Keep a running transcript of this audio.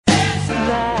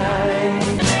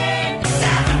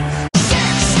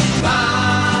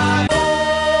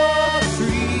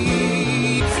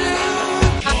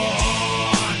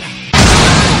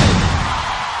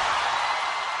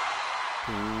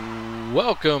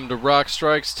Welcome to Rock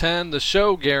Strikes 10, the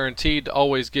show guaranteed to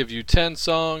always give you 10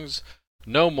 songs,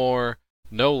 no more,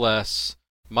 no less.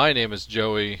 My name is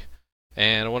Joey,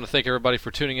 and I want to thank everybody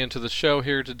for tuning into the show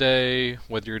here today,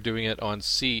 whether you're doing it on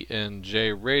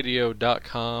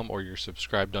cnjradio.com or you're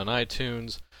subscribed on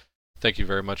iTunes. Thank you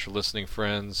very much for listening,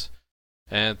 friends.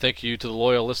 And thank you to the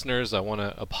loyal listeners. I want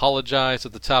to apologize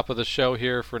at the top of the show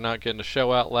here for not getting a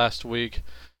show out last week.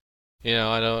 You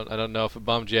know, I don't know if it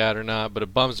bummed you out or not, but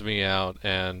it bums me out,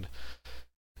 and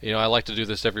you know, I like to do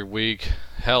this every week.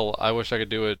 Hell, I wish I could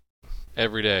do it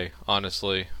every day,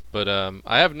 honestly. But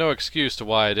I have no excuse to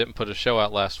why I didn't put a show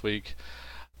out last week.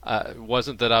 It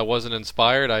wasn't that I wasn't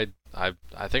inspired. I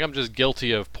think I'm just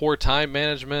guilty of poor time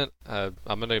management. I'm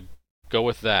gonna go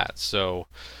with that. So,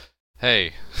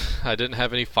 hey, I didn't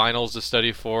have any finals to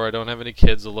study for. I don't have any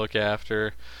kids to look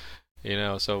after. You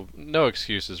know, so no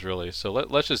excuses really. So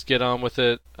let's just get on with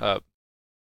it.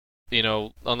 You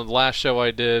know, on the last show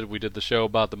we did the show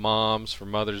about the moms for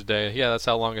Mother's Day. Yeah, that's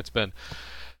how long it's been.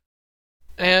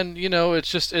 And, you know,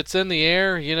 it's in the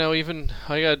air. You know, even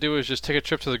all you gotta do is just take a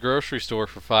trip to the grocery store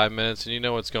for 5 minutes and you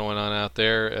know what's going on out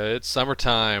there. It's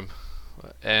summertime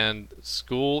and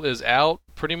school is out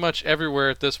pretty much everywhere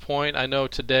at this point. I know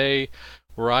today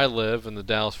where I live in the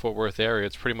Dallas-Fort Worth area,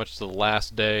 it's pretty much the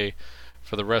last day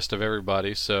for the rest of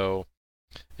everybody, so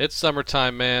it's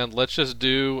summertime, man. Let's just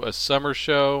do a summer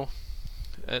show.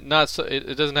 It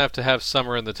doesn't have to have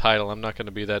summer in the title. I'm not going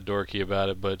to be that dorky about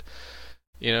it, but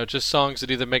you know, just songs that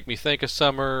either make me think of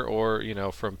summer or, you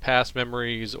know, from past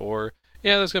memories, or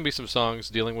yeah, there's going to be some songs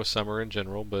dealing with summer in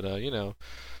general, but you know,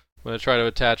 I'm going to try to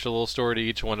attach a little story to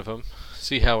each one of them,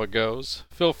 see how it goes.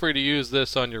 Feel free to use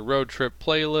this on your road trip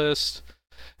playlist.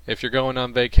 If you're going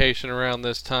on vacation around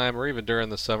this time, or even during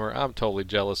the summer, I'm totally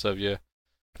jealous of you.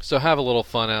 So have a little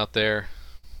fun out there.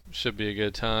 Should be a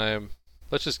good time.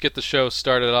 Let's just get the show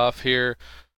started off here.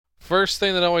 First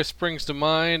thing that always springs to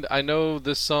mind, I know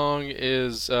this song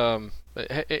is,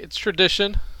 it's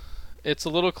tradition. It's a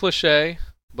little cliche,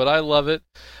 but I love it.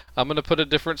 I'm going to put a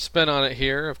different spin on it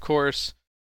here. Of course,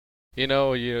 you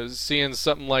know, you're seeing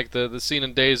something like the scene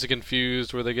in Dazed and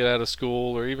Confused where they get out of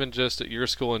school, or even just at your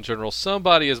school in general.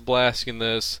 Somebody is blasting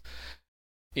this,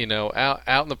 you know,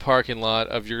 out in the parking lot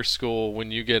of your school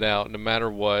when you get out, no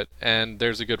matter what, and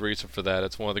there's a good reason for that.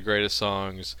 It's one of the greatest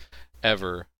songs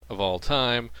ever of all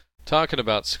time. Talking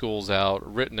about School's Out,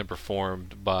 written and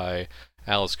performed by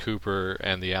Alice Cooper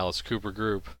and the Alice Cooper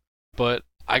Group. But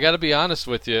I gotta be honest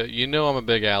with you, you know I'm a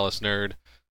big Alice nerd.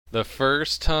 The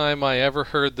first time I ever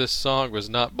heard this song was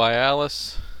not by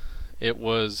Alice. It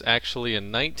was actually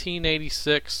in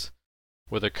 1986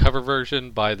 with a cover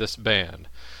version by this band.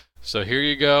 So here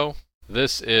you go.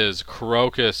 This is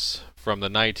Crocus from the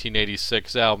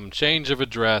 1986 album Change of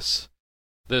Address.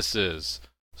 This is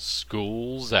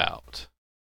School's Out.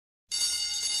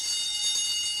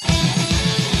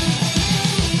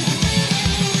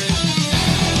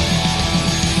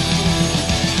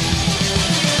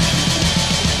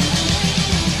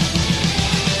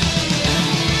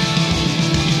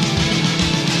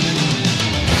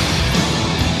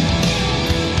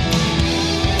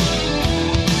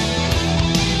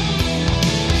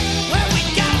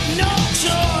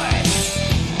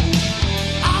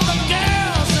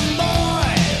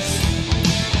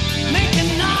 Make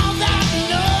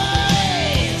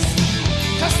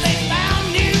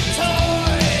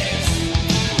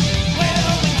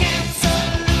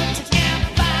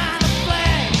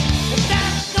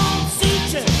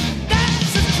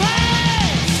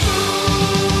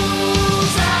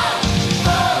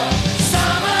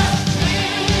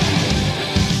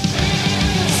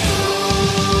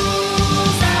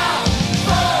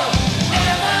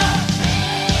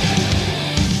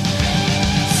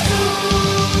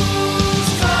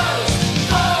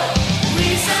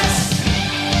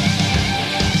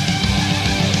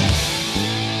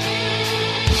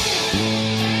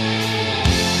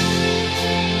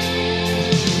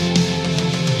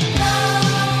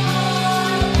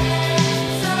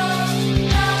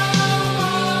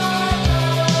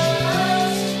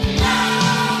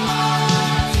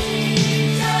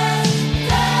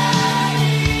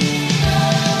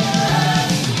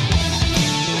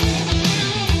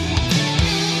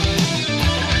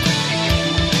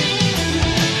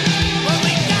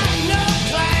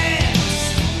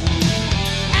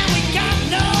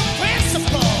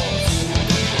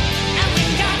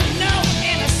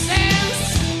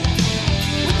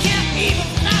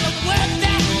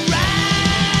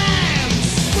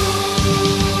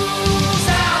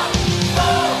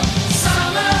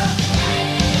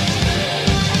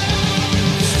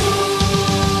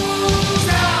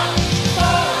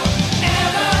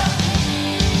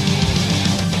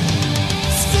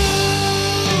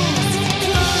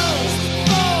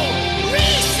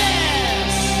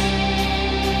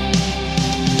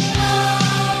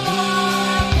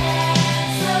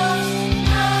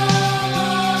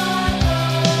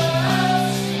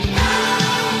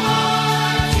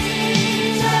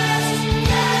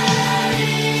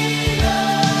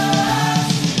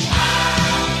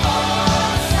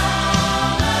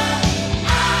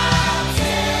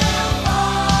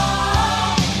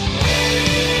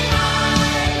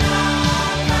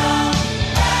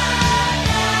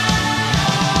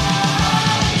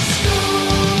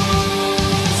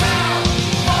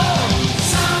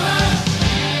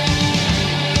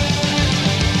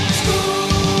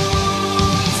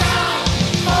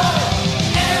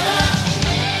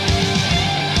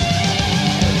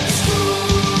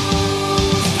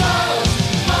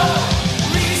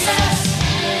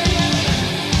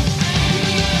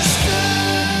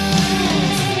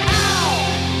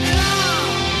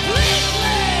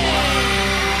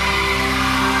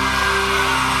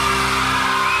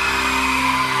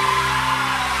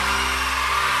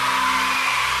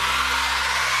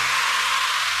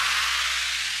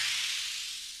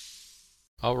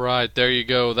Alright, there you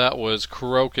go. That was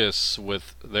Crocus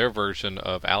with their version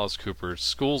of Alice Cooper's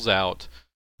School's Out.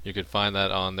 You can find that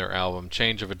on their album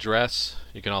Change of Address.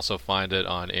 You can also find it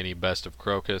on any Best of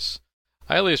Crocus.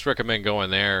 I at least recommend going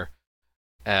there,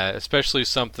 especially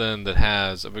something that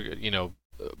has,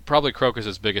 probably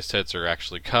Crocus's biggest hits are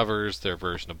actually covers, their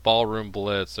version of Ballroom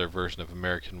Blitz, their version of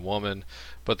American Woman,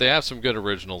 but they have some good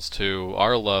originals too.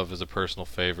 Our Love is a personal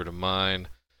favorite of mine.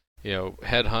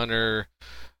 Headhunter,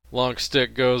 Long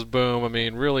Stick Goes Boom. I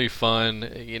mean, really fun.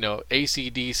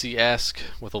 AC/DC-esque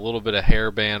with a little bit of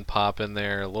hair band pop in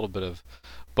there, a little bit of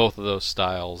both of those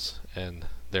styles, and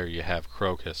there you have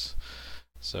Crocus.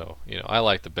 So, I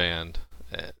like the band.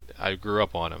 I grew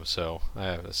up on them, so I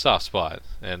have a soft spot.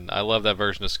 And I love that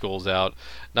version of School's Out.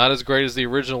 Not as great as the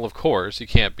original, of course. You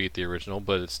can't beat the original,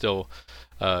 but it's still,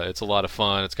 it's a lot of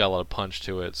fun. It's got a lot of punch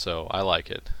to it, so I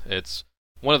like it. It's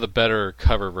one of the better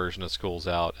cover versions of School's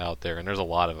Out there, and there's a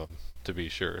lot of them, to be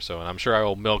sure. So, and I'm sure I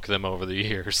will milk them over the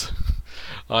years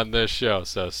on this show,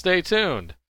 so stay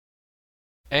tuned.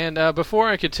 And before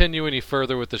I continue any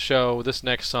further with the show, this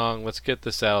next song, let's get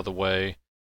this out of the way.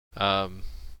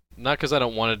 Not because I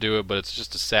don't want to do it, but it's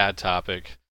just a sad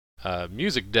topic.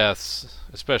 Music deaths,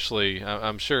 especially,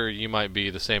 I'm sure you might be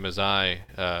the same as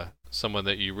I, someone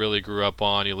that you really grew up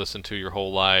on, you listened to your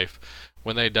whole life.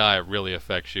 When they die, it really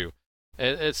affects you.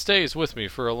 It stays with me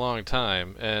for a long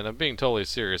time, and I'm being totally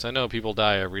serious. I know people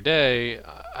die every day,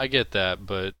 I get that,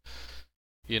 but,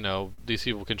 these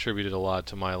people contributed a lot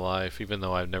to my life, even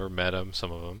though I've never met them,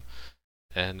 some of them.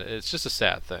 And it's just a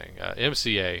sad thing.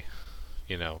 MCA,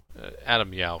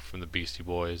 Adam Yauch from the Beastie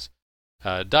Boys,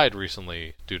 died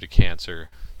recently due to cancer.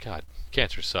 God,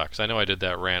 cancer sucks. I know I did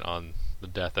that rant on the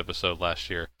death episode last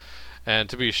year. And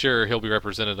to be sure, he'll be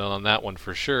represented on that one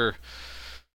for sure.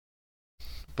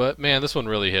 But man, this one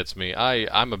really hits me.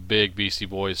 I'm a big Beastie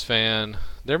Boys fan.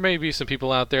 There may be some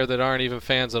people out there that aren't even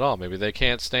fans at all. Maybe they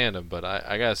can't stand them. But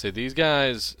I gotta say, these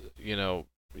guys,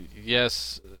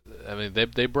 yes, I mean,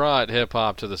 they brought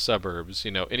hip-hop to the suburbs.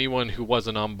 Anyone who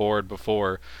wasn't on board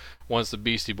before, once the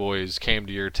Beastie Boys came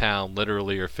to your town,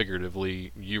 literally or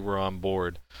figuratively, you were on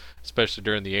board. Especially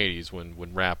during the 80s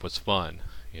when rap was fun,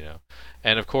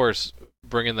 And of course,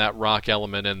 bringing that rock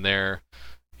element in there,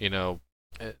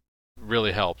 it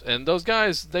really helped. And those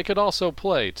guys, they could also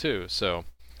play too. So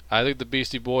I think the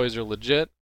Beastie Boys are legit.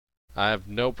 I have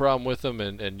no problem with them,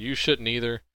 and you shouldn't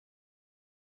either.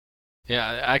 Yeah,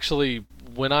 actually,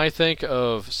 when I think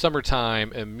of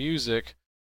summertime and music,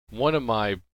 one of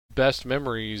my best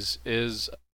memories is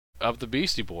of the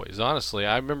Beastie Boys. Honestly,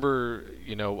 I remember,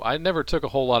 I never took a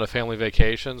whole lot of family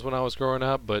vacations when I was growing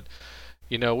up, but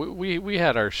we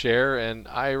had our share, and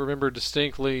I remember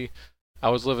distinctly I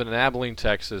was living in Abilene,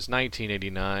 Texas,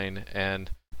 1989,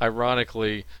 and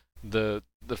ironically, the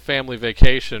family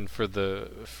vacation for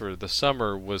the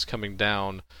summer was coming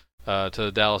down to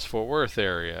the Dallas-Fort Worth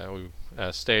area. We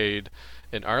stayed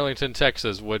in Arlington,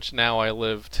 Texas, which now I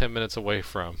live 10 minutes away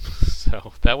from.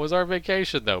 So that was our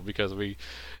vacation, though, because we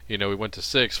went to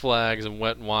Six Flags and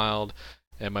Wet n Wild,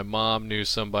 and my mom knew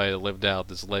somebody that lived out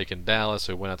this lake in Dallas,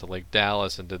 so we went out to Lake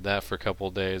Dallas and did that for a couple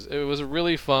of days. It was a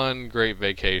really fun, great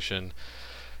vacation.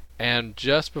 And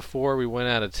just before we went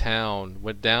out of town,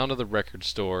 went down to the record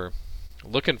store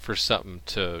looking for something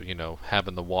to, have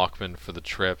in the Walkman for the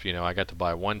trip. I got to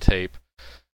buy one tape,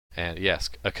 and yes,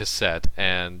 a cassette,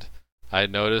 and I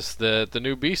noticed that the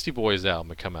new Beastie Boys album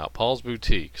had come out, Paul's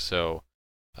Boutique. So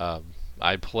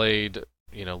I played,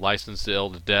 Licensed to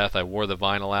Ill to Death. I wore the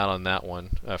vinyl out on that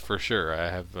one for sure. I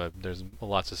have there's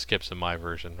lots of skips in my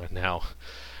version right now.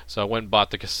 So I went and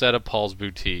bought the cassette of Paul's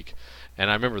Boutique, and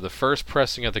I remember the first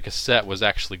pressing of the cassette was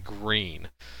actually green.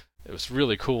 It was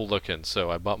really cool looking,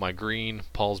 so I bought my green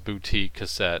Paul's Boutique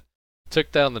cassette,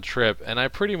 took that on the trip, and I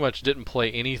pretty much didn't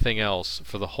play anything else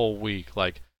for the whole week.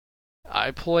 Like,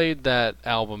 I played that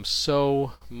album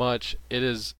so much, it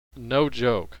is no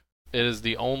joke. It is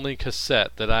the only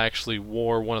cassette that I actually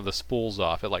wore one of the spools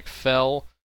off. It fell,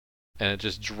 and it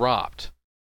just dropped.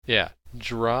 Yeah,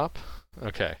 drop?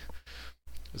 Okay.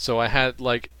 So I had,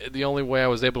 the only way I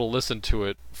was able to listen to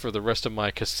it for the rest of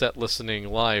my cassette listening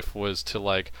life was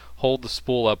to, hold the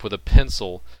spool up with a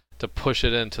pencil to push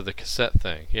it into the cassette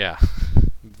thing. Yeah.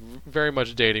 Very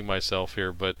much dating myself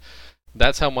here, but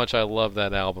that's how much I love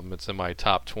that album. It's in my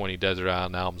top 20 Desert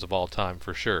Island albums of all time,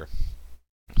 for sure.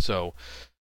 So,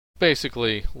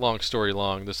 basically, long story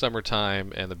long, the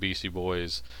summertime and the Beastie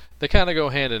Boys, they kind of go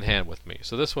hand in hand with me.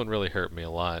 So this one really hurt me a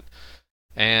lot.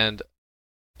 And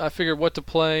I figured what to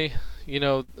play.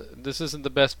 This isn't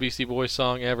the best Beastie Boys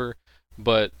song ever,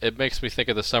 but it makes me think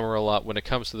of the summer a lot when it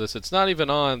comes to this. It's not even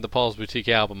on the Paul's Boutique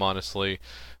album, honestly,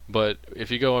 But if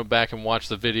you go back and watch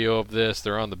the video of this,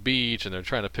 they're on the beach and they're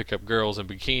trying to pick up girls in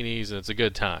bikinis, and it's a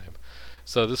good time.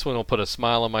 So this one will put a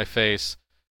smile on my face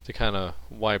to kind of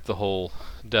wipe the whole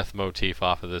death motif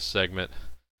off of this segment.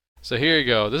 So here you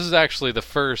go. This is actually the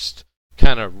first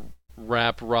kind of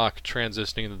rap rock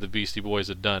transitioning that the Beastie Boys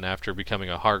had done after becoming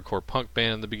a hardcore punk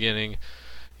band in the beginning,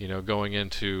 going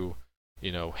into,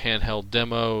 handheld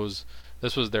demos.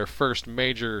 This was their first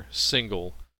major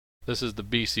single. This is the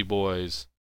Beastie Boys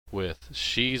with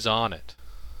She's On It.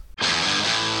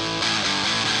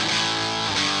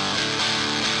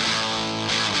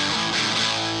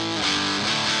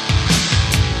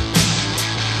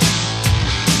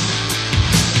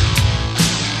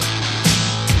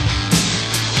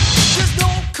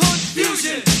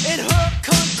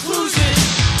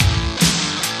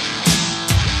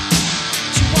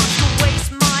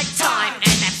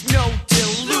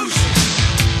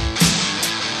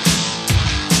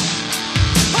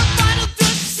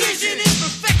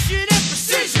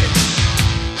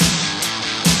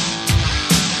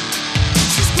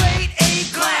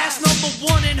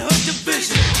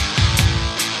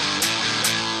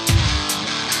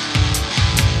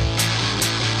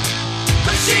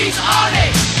 She's on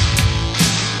it.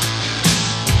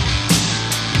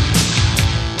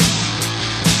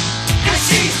 And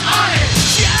she's on it.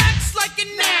 She acts like a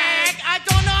nag. I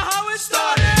don't know how it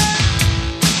started.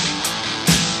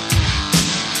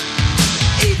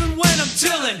 Even when I'm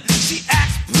chillin', she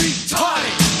acts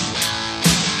retarded.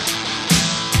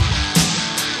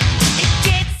 It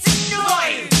gets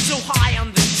annoying. So high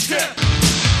on the trip.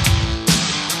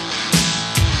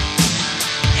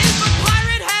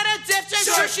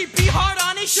 Sure, she'd be hard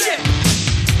on his ship.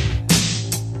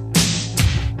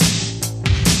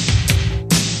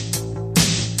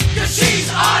 Cause she's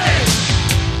on it.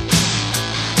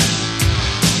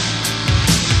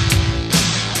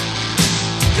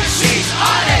 Cause she's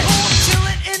on it. Oh, I'm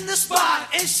chillin' in the spot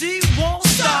and she won't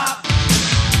stop.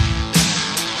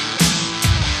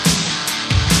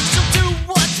 She'll do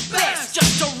what's best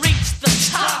just to reach the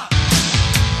top.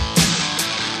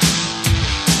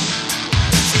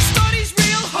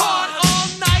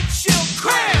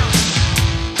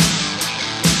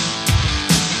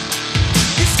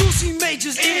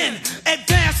 Majors in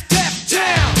advanced Def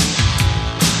Jam.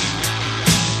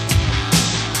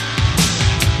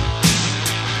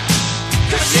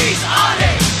 Cause she's on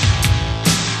it.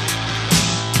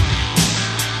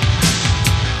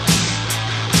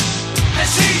 And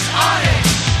she's on it.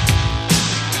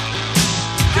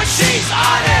 Cause she's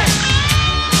on it.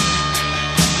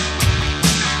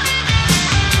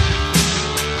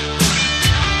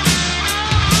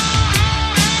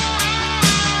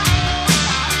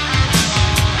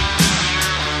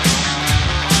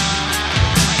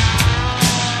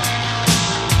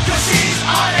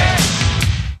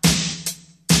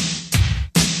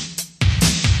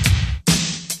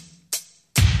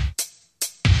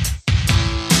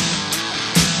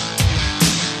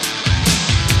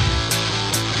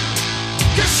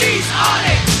 She's on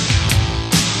it.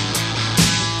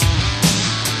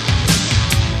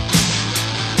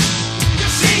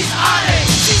 She's on it.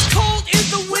 She's cold in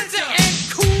the winter and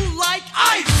cool like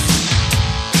ice.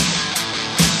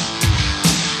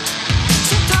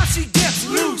 Sometimes she gets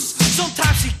loose,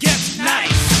 sometimes she gets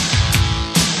nice.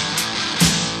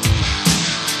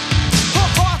 Her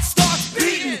heart starts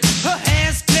beating, her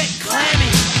hands get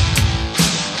clammy.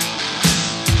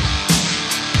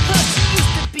 She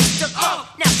used to be stuck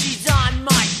up, now she's on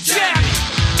my jammy.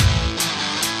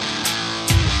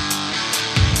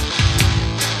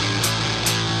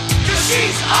 Cause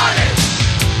she's on it.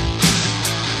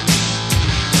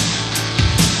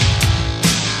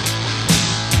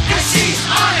 And she's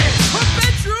on it. Her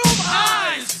bedroom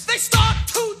eyes, they start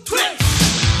to twitch.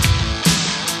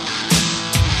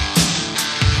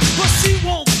 But she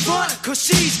won't front, cause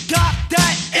she's got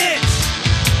that itch.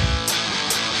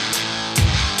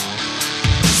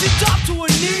 She'd drop to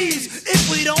her knees if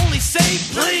we'd only say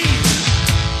please.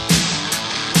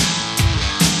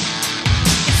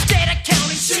 Instead of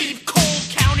counting sheep, cold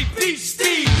county beef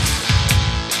steves.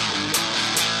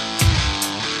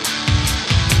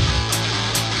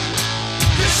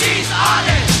 Cause she's on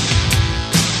it.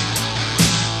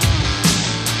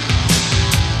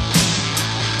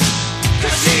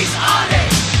 Cause she's on it.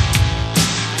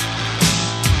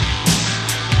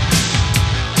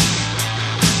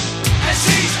 And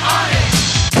she's on it.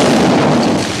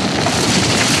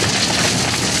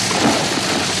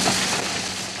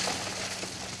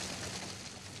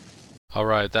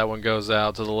 Alright, that one goes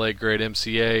out to the late great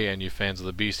MCA and you fans of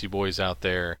the Beastie Boys out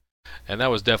there. And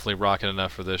that was definitely rocking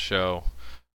enough for this show.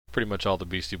 Pretty much all the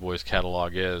Beastie Boys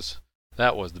catalog is.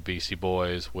 That was the Beastie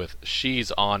Boys with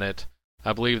She's On It.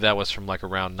 I believe that was from like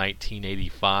around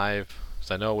 1985, because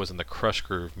I know it was in the Crush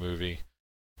Groove movie.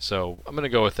 So I'm going to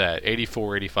go with that.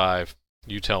 84, 85.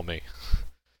 You tell me.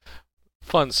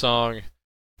 Fun song.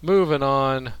 Moving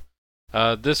on.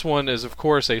 This one is, of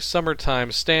course, a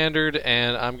summertime standard,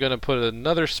 and I'm going to put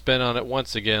another spin on it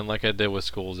once again, like I did with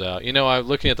School's Out. You know, I'm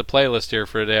looking at the playlist here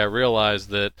for today. I realized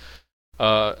that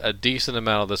a decent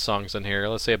amount of the songs in here,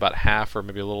 let's say about half or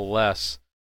maybe a little less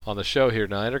on the show here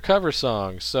tonight, are cover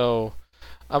songs. So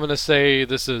I'm going to say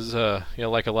this is,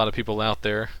 like a lot of people out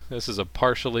there, this is a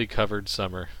partially covered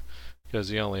summer,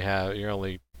 because you're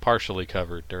only partially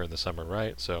covered during the summer,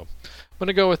 right? So I'm going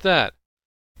to go with that.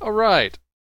 All right.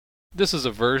 This is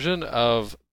a version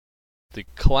of the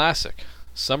classic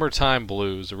Summertime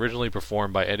Blues, originally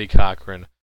performed by Eddie Cochran,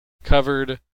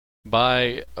 covered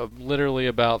by literally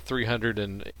about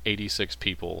 386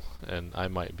 people, and I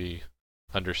might be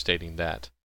understating that.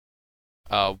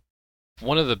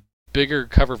 One of the bigger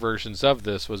cover versions of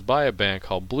this was by a band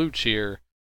called Blue Cheer,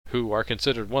 who are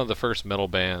considered one of the first metal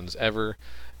bands ever,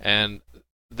 and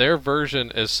their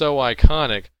version is so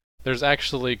iconic, there's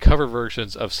actually cover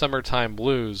versions of Summertime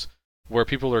Blues where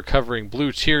people are covering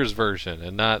Blue Cheer's version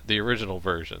and not the original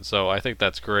version. So I think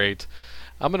that's great.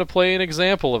 I'm going to play an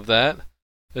example of that.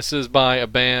 This is by a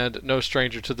band no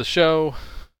stranger to the show.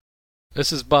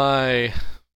 This is by,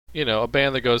 a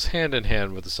band that goes hand in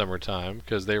hand with the summertime,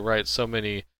 because they write so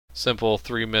many simple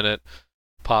 3-minute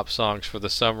pop songs for the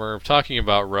summer. I'm talking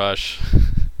about Rush.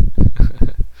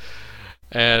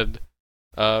 And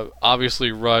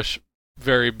obviously Rush,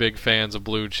 very big fans of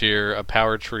Blue Cheer, a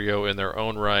power trio in their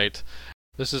own right.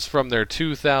 This is from their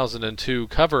 2002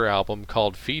 cover album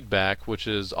called Feedback, which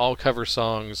is all cover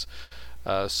songs,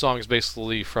 songs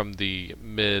basically from the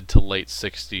mid to late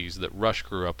 60s that Rush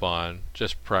grew up on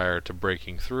just prior to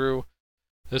breaking through.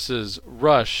 This is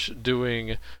Rush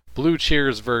doing Blue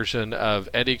Cheer's version of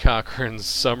Eddie Cochran's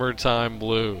Summertime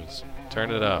Blues. Turn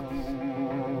it up.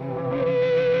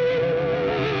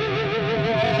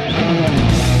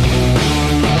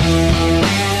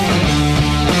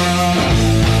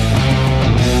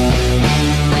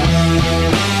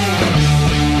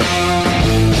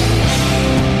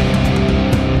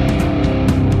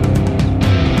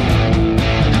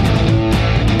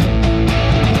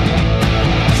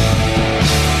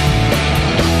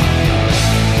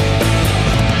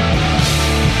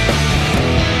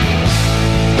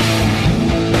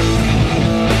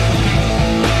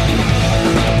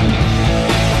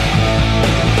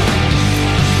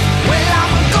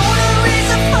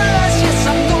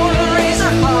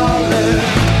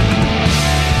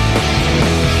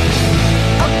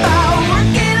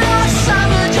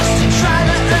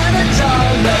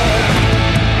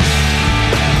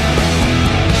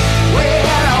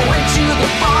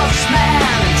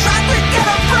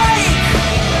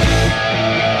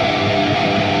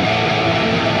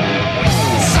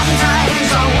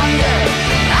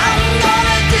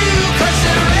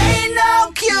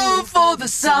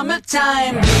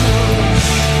 Summertime blues.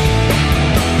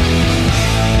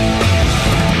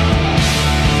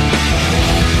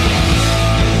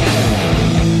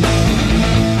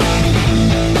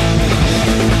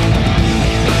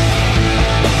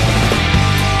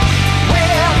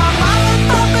 Well, my mama and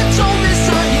papa told me,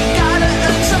 son, you gotta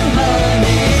earn some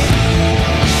money.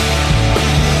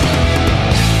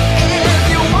 If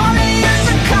you wanna use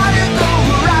a car to go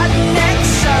right next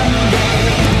Sunday.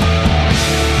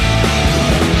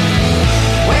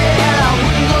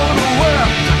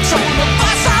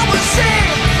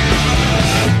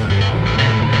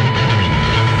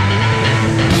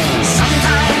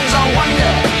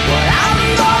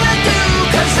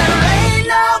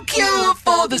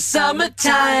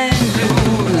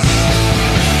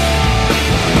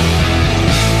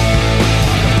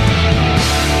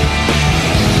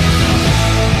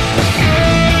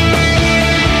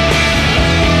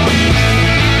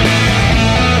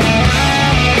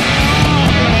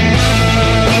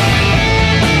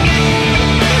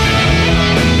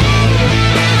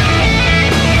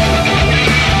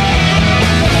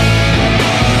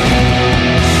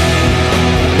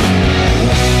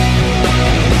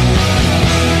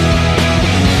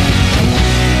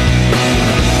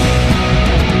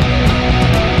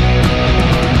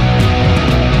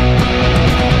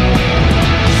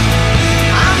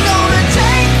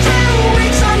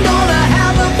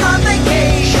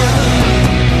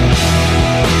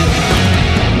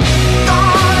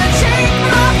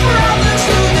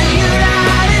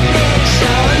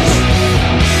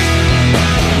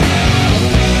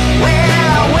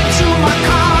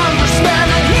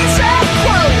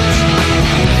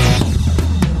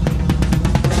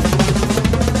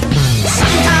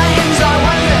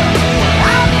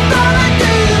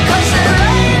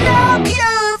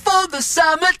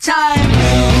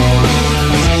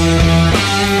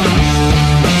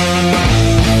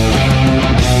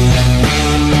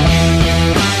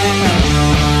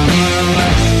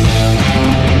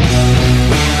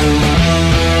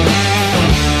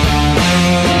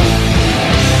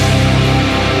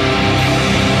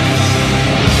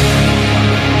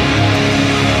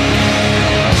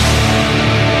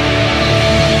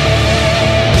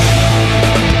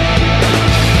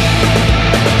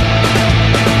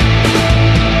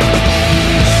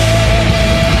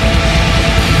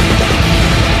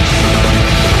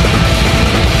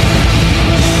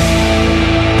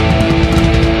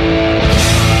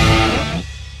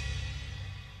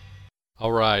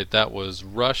 Alright, that was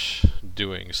Rush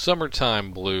doing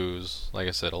Summertime Blues. Like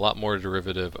I said, a lot more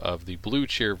derivative of the Blue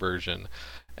Cheer version.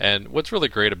 And what's really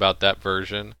great about that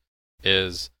version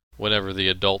is whenever the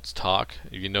adults talk,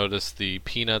 you notice the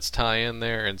Peanuts tie-in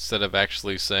there. Instead of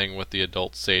actually saying what the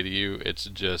adults say to you, it's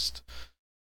just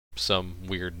some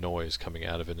weird noise coming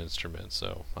out of an instrument.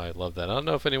 So I love that. I don't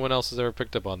know if anyone else has ever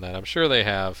picked up on that. I'm sure they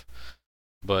have.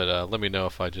 But let me know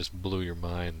if I just blew your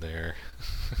mind there.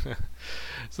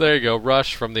 So there you go,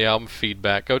 Rush from the album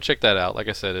Feedback. Go check that out. Like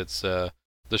I said, it's the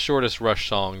shortest Rush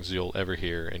songs you'll ever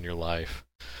hear in your life.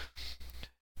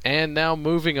 And now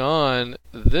moving on,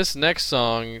 this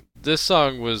song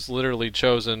was literally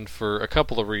chosen for a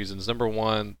couple of reasons. Number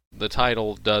one, the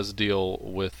title does deal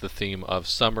with the theme of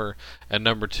summer. And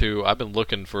number two, I've been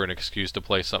looking for an excuse to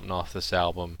play something off this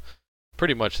album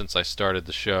pretty much since I started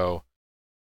the show.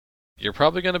 You're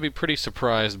probably going to be pretty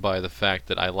surprised by the fact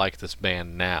that I like this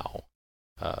band now.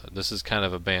 This is kind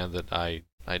of a band that I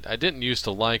didn't used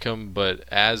to like them, but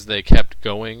as they kept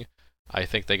going, I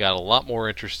think they got a lot more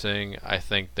interesting. I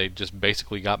think they just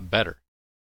basically got better.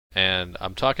 And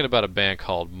I'm talking about a band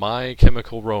called My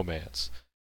Chemical Romance.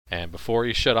 And before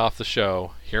you shut off the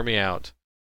show, hear me out.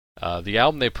 The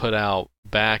album they put out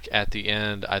back at the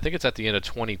end, I think it's at the end of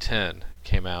 2010,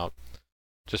 came out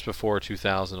just before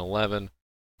 2011.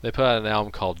 They put out an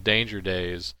album called Danger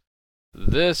Days.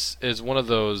 This is one of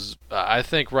those, I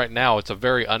think right now it's a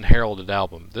very unheralded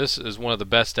album. This is one of the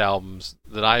best albums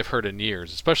that I've heard in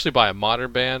years, especially by a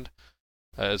modern band.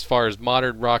 As far as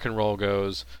modern rock and roll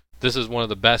goes, this is one of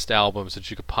the best albums that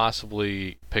you could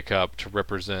possibly pick up to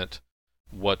represent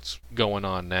what's going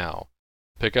on now.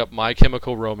 Pick up My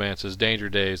Chemical Romance's Danger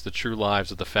Days, The True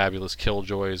Lives of the Fabulous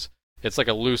Killjoys. It's like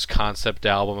a loose concept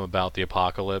album about the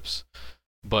apocalypse.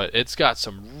 But it's got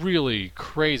some really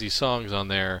crazy songs on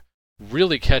there,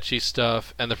 really catchy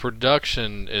stuff, and the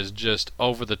production is just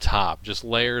over the top, just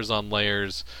layers on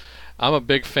layers. I'm a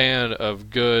big fan of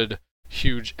good,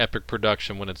 huge, epic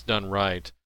production when it's done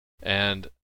right, and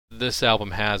this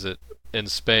album has it in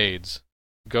spades.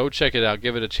 Go check it out,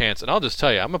 give it a chance, and I'll just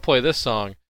tell you, I'm going to play this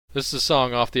song. This is a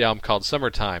song off the album called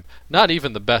Summertime. Not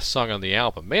even the best song on the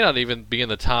album. May not even be in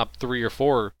the top 3 or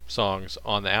 4 songs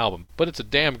on the album, but it's a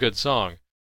damn good song.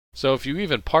 So if you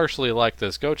even partially like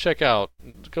this, go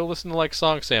listen to like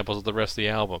song samples of the rest of the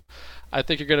album. I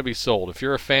think you're going to be sold. If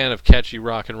you're a fan of catchy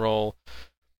rock and roll,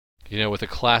 with a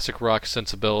classic rock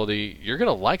sensibility, you're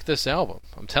going to like this album.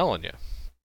 I'm telling you.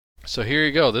 So here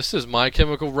you go. This is My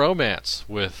Chemical Romance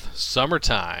with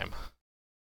Summertime.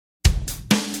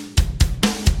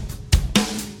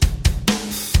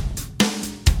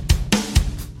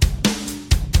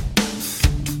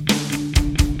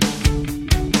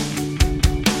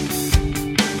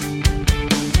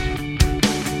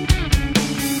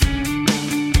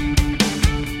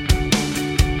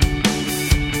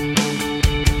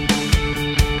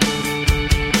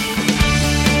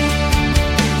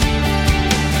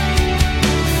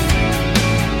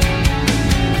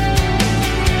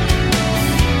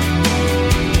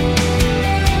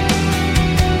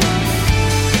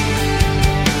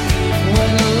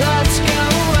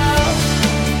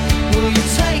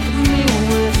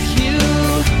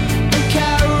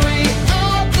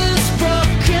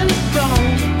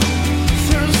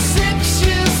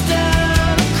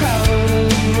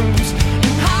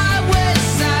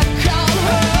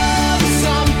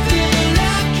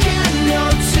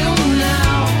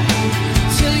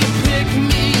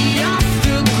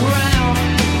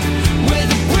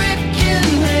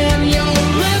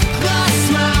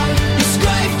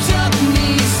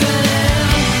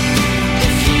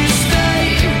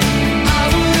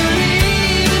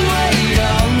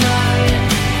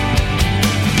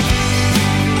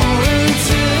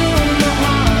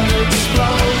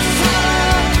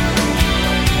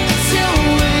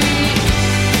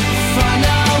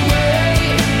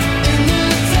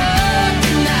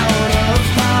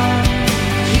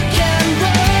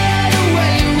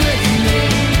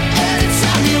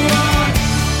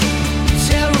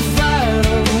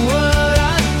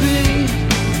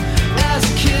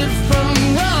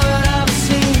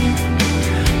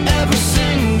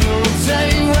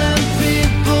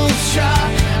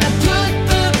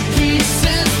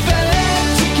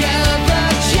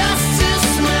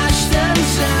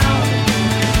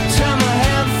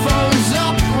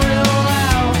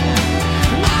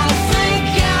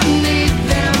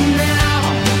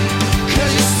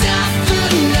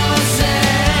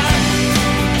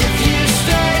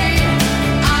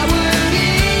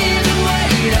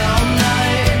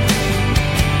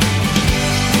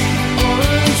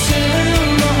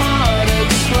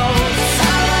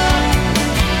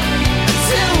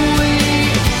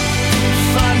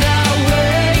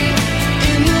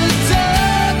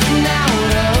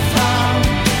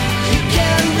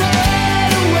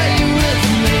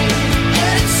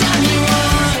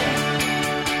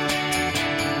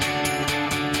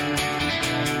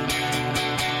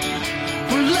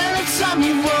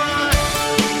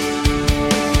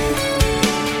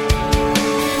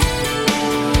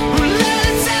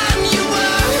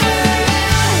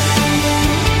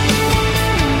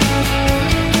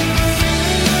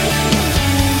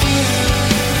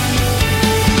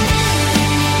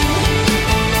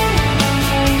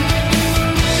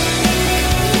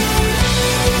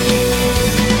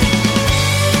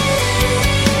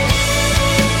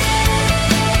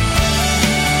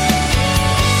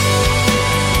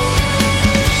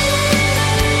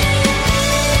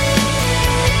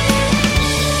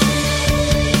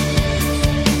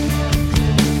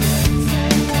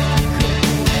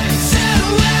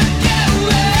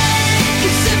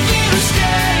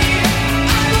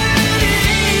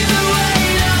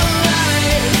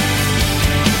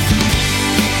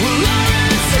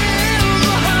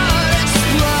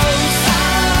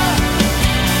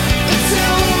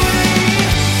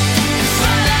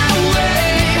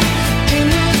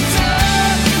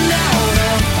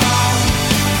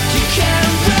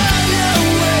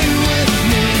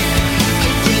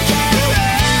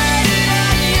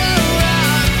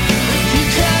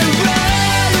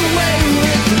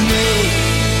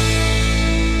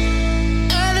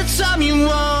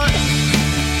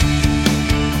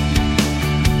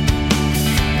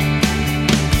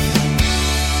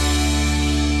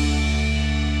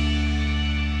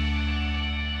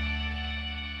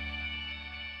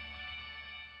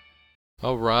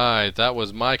 Alright, that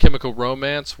was My Chemical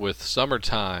Romance with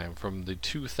Summertime from the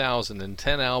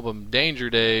 2010 album Danger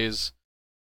Days.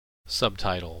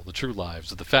 Subtitle, The True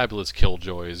Lives of the Fabulous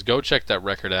Killjoys. Go check that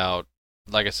record out.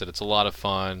 Like I said, it's a lot of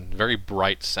fun. Very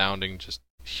bright sounding, just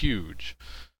huge.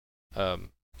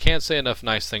 Can't say enough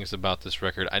nice things about this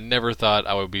record. I never thought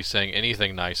I would be saying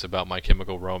anything nice about My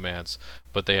Chemical Romance,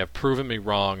 but they have proven me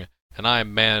wrong, and I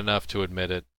am man enough to admit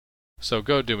it. So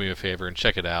go do me a favor and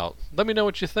check it out. Let me know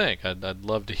what you think. I'd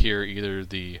love to hear either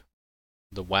the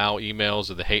wow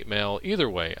emails or the hate mail. Either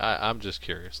way, I'm just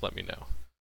curious. Let me know.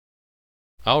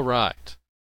 Alright.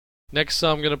 Next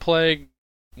song I'm going to play,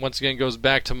 once again, goes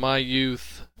back to my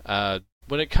youth.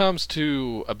 When it comes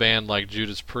to a band like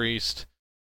Judas Priest,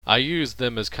 I use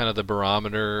them as kind of the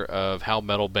barometer of how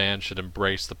metal bands should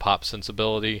embrace the pop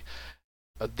sensibility.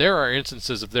 There are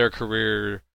instances of their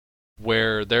career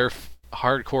where their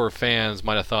hardcore fans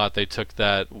might have thought they took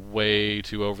that way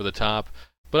too over the top,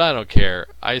 but I don't care.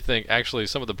 I think actually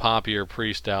some of the poppier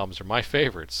Priest albums are my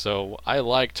favorites, so I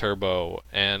like Turbo,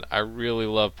 and I really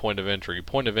love Point of Entry.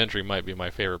 Point of Entry might be my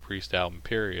favorite Priest album,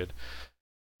 period.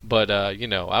 But,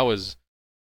 I was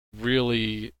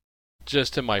really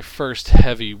just in my first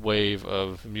heavy wave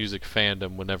of music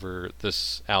fandom whenever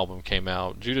this album came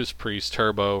out. Judas Priest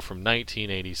Turbo from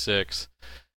 1986.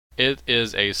 It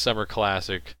is a summer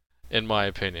classic, in my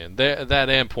opinion. That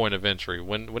and Point of Entry.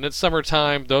 When it's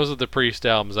summertime, those are the Priest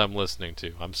albums I'm listening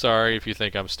to. I'm sorry if you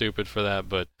think I'm stupid for that,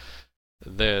 but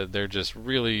they're just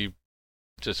really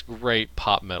just great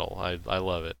pop metal. I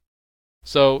love it.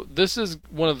 So this is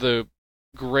one of the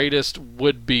greatest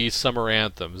would-be summer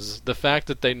anthems. The fact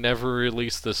that they never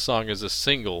released this song as a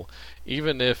single,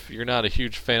 even if you're not a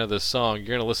huge fan of this song, you're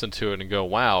going to listen to it and go,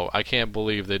 wow, I can't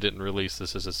believe they didn't release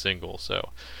this as a single. So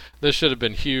this should have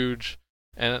been huge.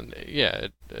 And yeah,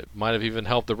 it might have even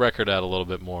helped the record out a little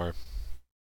bit more.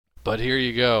 But here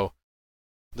you go.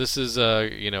 This is,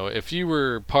 if you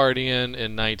were partying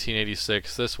in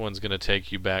 1986, this one's going to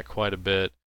take you back quite a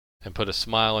bit and put a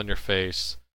smile on your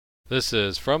face. This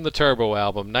is from the Turbo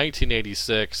album,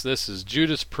 1986. This is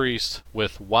Judas Priest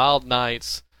with Wild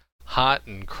Nights, Hot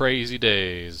and Crazy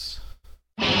Days.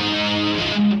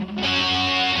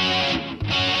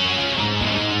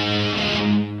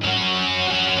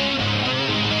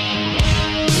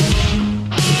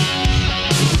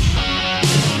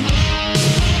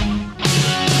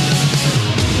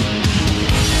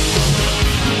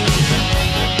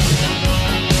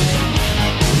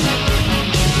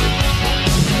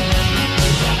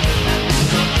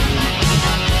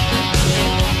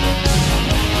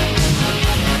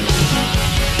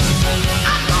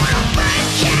 I'm gonna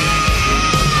break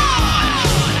you.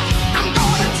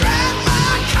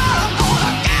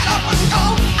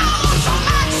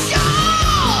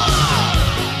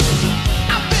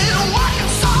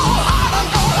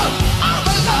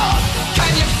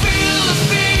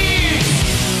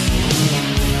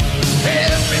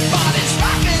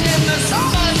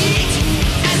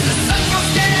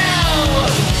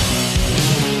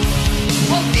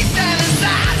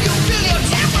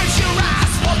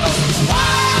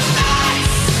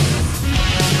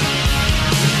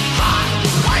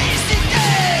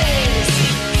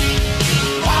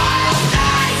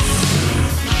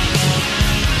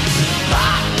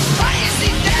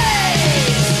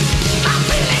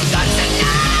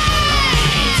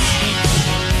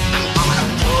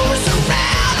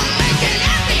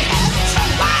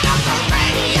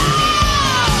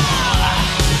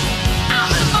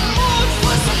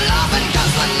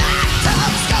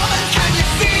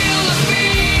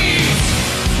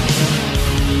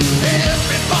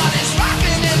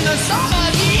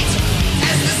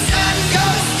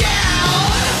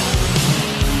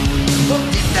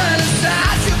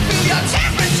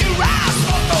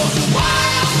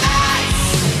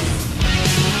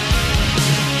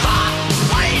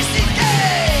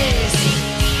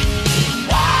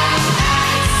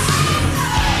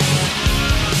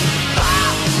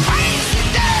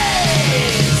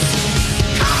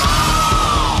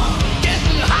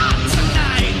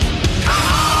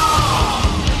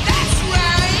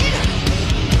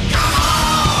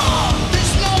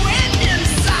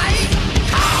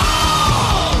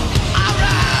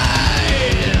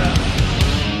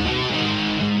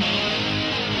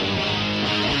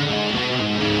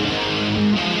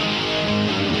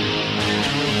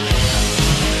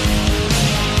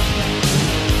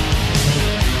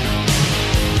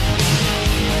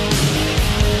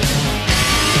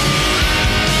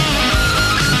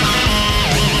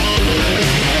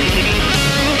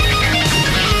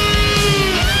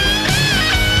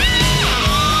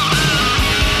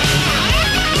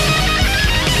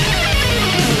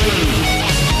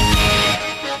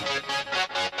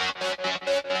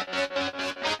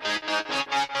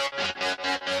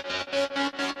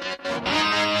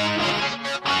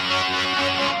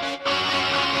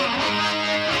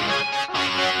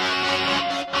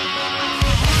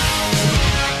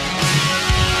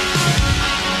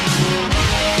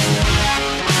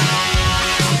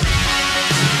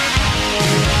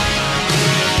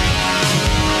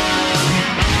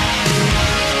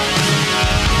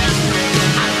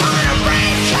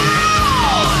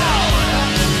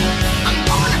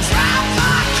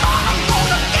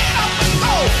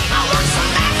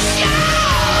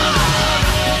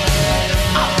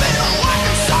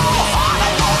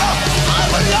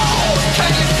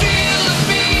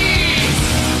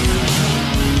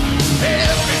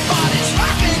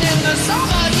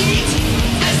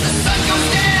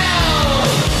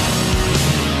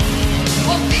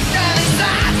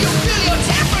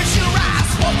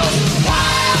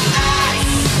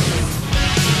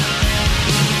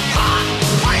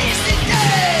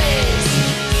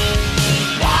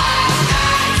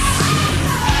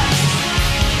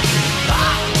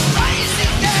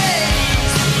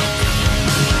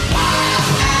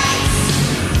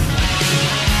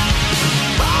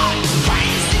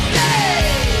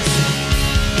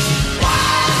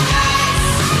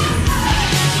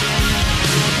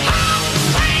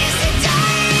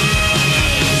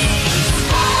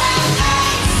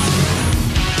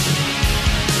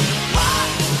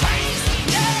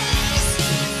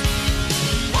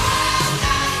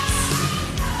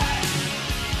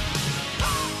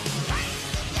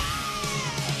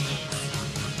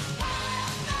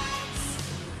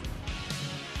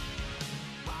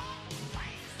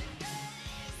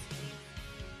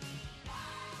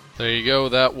 There you go.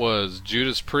 That was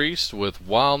Judas Priest with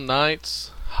Wild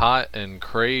Nights, Hot and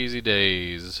Crazy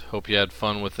Days. Hope you had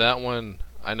fun with that one.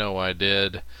 I know I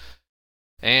did.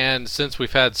 And since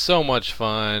we've had so much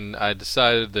fun, I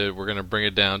decided that we're going to bring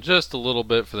it down just a little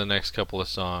bit for the next couple of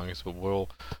songs, but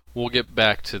we'll get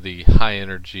back to the high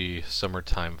energy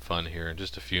summertime fun here in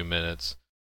just a few minutes.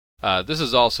 This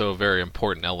is also a very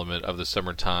important element of the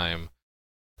summertime.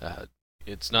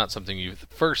 It's not something you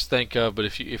first think of, but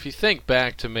if you think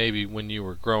back to maybe when you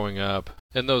were growing up,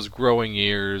 in those growing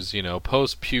years,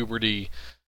 post-puberty,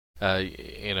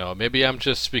 maybe I'm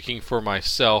just speaking for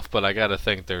myself, but I gotta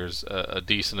think there's a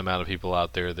decent amount of people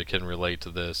out there that can relate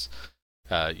to this.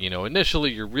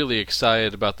 Initially you're really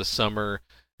excited about the summer,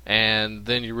 and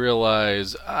then you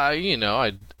realize, after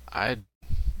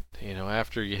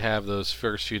you have those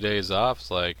first few days off, it's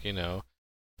like,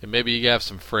 and maybe you have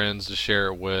some friends to share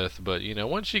it with, but,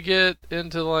 once you get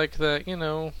into like that,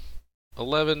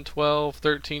 11, 12,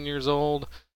 13 years old,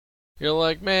 you're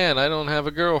like, man, I don't have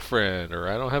a girlfriend, or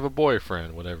I don't have a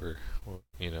boyfriend, whatever,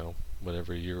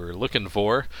 whatever you were looking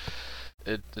for.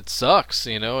 It sucks,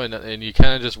 and you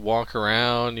kind of just walk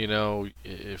around,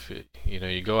 if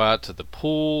you go out to the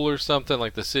pool or something,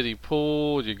 like the city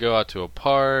pool, you go out to a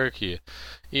park,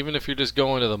 even if you're just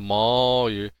going to the mall,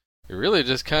 you're really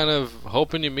just kind of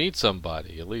hoping you meet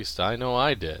somebody. At least I know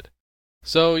I did.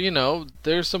 So,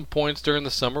 there's some points during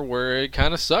the summer where it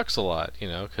kind of sucks a lot,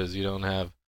 because you don't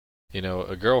have,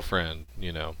 a girlfriend,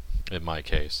 in my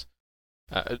case.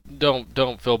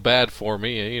 Don't feel bad for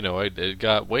me, it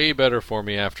got way better for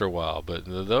me after a while, but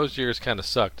those years kind of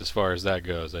sucked as far as that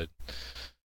goes.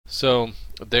 So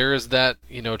there is that,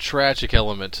 tragic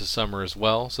element to summer as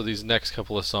well, so these next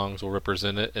couple of songs will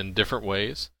represent it in different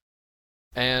ways.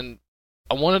 And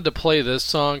I wanted to play this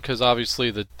song because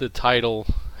obviously the title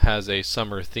has a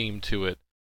summer theme to it.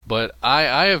 But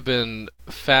I have been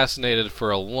fascinated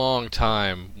for a long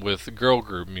time with girl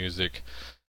group music.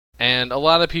 And a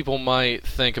lot of people might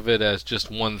think of it as just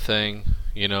one thing,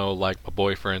 like My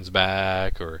Boyfriend's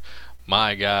Back or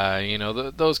My Guy,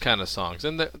 those kind of songs.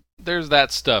 And there's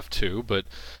that stuff too, but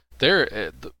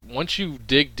once you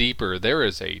dig deeper, there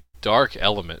is a dark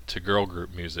element to girl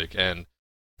group music. And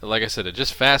like I said, it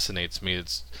just fascinates me.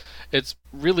 It's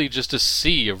really just a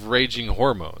sea of raging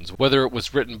hormones. Whether it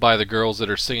was written by the girls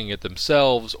that are singing it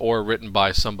themselves or written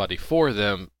by somebody for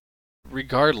them,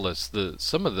 regardless,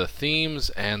 some of the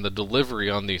themes and the delivery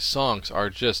on these songs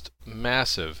are just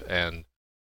massive and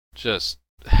just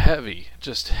heavy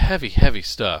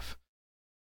stuff.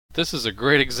 This is a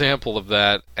great example of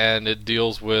that, and it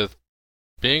deals with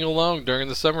being alone during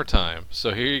the summertime.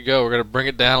 So here you go, we're going to bring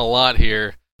it down a lot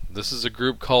here. This is a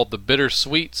group called the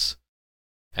Bittersweets,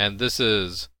 and this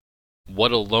is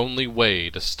What a Lonely Way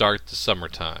to Start the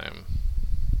Summertime.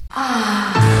 To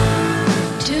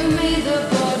me the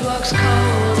boardwalk's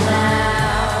cold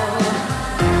now,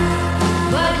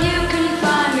 but you can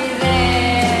find me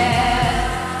there.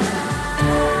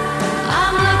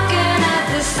 I'm looking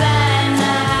at the sand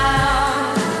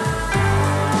now,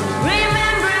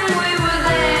 remembering we were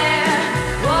there.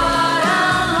 What a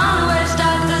long way to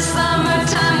start the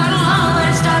summertime, what a long way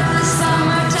to start the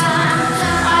summertime.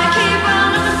 I keep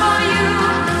on looking for you,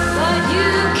 but you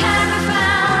can't be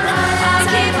found. I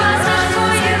keep on searching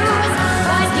for you,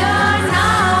 but you're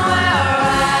nowhere around.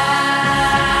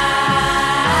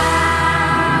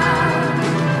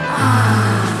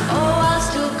 Oh, I'll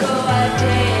still go out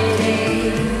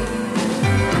dating,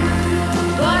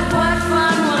 but what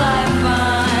fun will I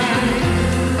find?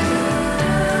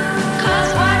 'Cause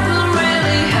what will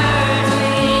really hurt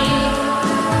me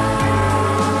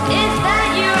is that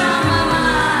you're on my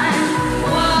mind.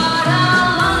 What a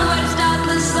long way to start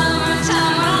the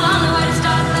summertime, what a long way to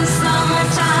start the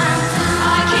summertime.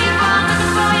 I keep on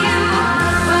looking for you,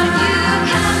 but you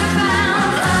can't be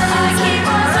found. I keep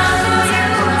on searching for you,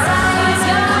 but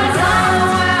you're nowhere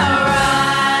around.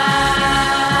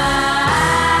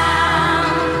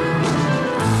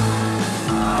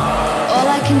 All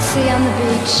I can see on the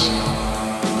beach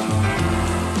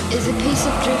is a piece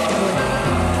of driftwood,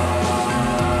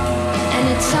 and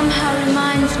it somehow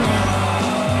reminds me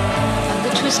of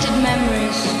the twisted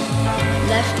memories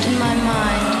left in my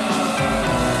mind.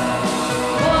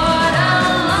 What a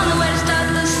long way to start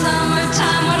the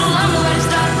summertime, what a long way to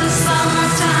start the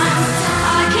summertime.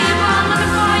 I keep on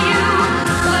looking for you,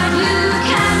 but you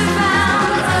can't be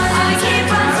found. I keep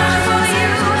on searching for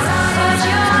you, but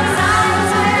you're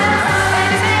nowhere.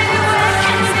 Hey baby, where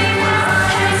can you be?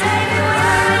 Hey baby,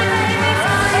 where?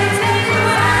 Hey baby,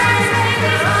 where? Hey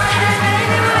baby,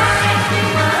 where can you be?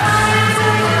 Where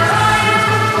are you? Where are you?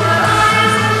 Where are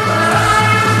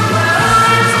you? Where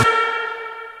are you?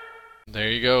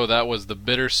 that was the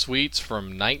Bittersweets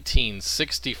from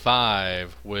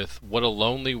 1965 with What a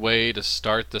Lonely Way to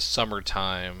Start the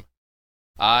Summertime.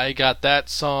 I got that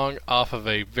song off of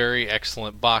a very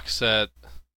excellent box set.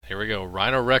 Here we go.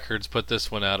 Rhino Records put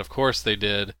this one out. Of course they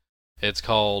did. It's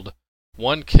called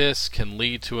One Kiss Can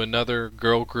Lead to Another,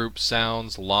 Girl Group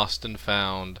Sounds Lost and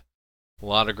Found. A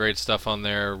lot of great stuff on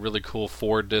there. Really cool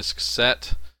 4-disc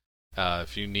set.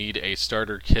 If you need a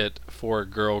starter kit for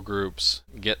girl groups,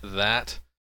 get that.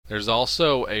 There's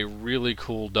also a really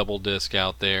cool double disc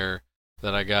out there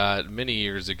that I got many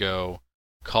years ago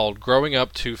called Growing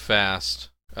Up Too Fast.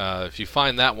 If you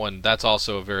find that one, that's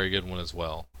also a very good one as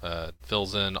well.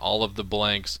 Fills in all of the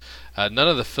blanks. None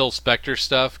of the Phil Spector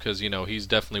stuff, because he's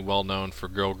definitely well known for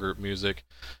girl group music.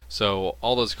 So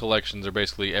all those collections are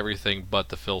basically everything but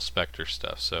the Phil Spector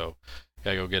stuff. So you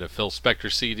gotta go get a Phil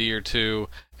Spector CD or two,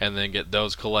 and then get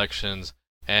those collections,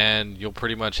 and you'll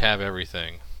pretty much have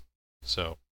everything.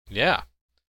 So yeah.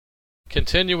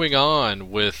 Continuing on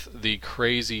with the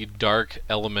crazy dark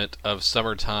element of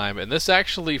summertime, and this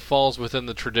actually falls within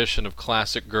the tradition of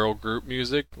classic girl group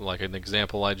music, like an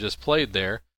example I just played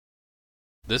there.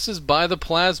 This is by the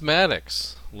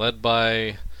Plasmatics, led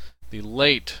by the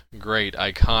late, great,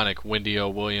 iconic Wendy O.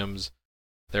 Williams.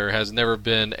 There has never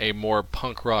been a more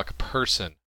punk rock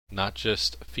person, not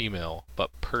just female,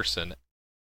 but person,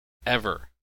 ever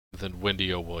than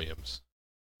Wendy O. Williams.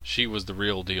 She was the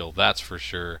real deal, that's for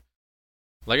sure.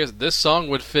 Like I said, this song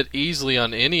would fit easily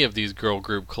on any of these girl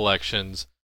group collections.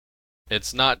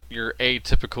 It's not your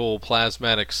atypical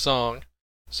Plasmatics song,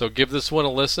 so give this one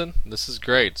a listen. This is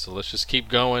great, so let's just keep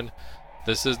going.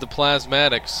 This is the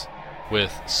Plasmatics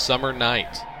with Summer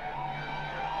Night.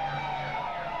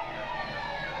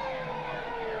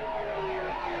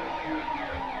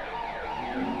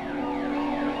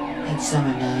 That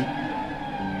summer night,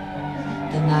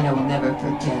 the night I will never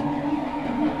forget.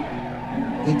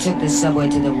 We took the subway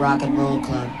to the Rock and Roll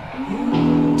Club.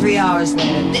 3 hours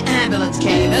later, the ambulance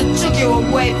came and took you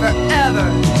away forever.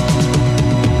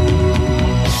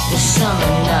 The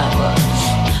summer night was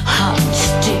hot and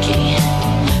sticky.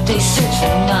 They searched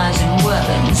for knives and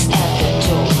weapons at the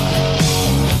door.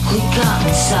 We got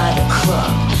inside the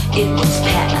club, it was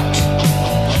packed.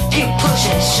 People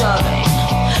pushing, shoving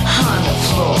on the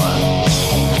floor.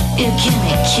 You give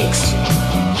me kicks to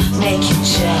make you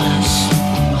jealous.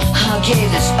 I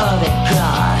gave this other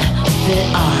guy that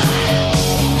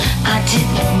I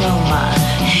didn't know my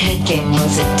head game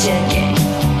was a dead game.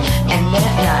 And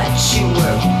that night you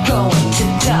were going to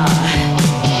die.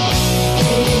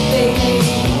 Baby, baby,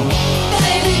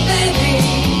 baby, baby,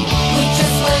 we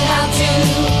just went out to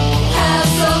have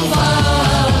some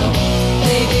fun.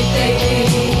 Baby, baby,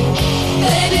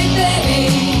 baby, baby,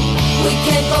 we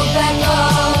can't go back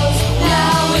 'cause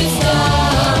now it's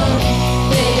done.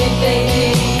 Baby, baby,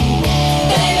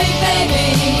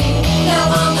 now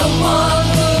I'm the one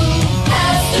who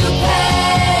has to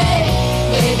pay.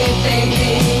 Baby,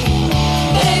 baby,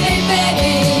 baby,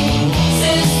 baby,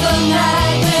 since the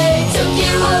night they took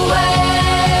you away.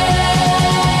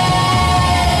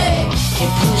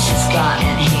 Your push has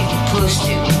gotten, he pushed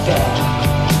you back.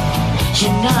 You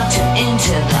knocked him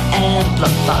into the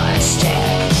amplifier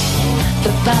stack.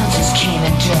 The bouncers came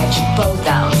and dragged you both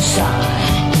outside.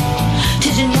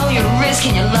 Did you know you're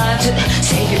risking your life to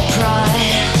save your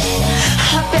pride?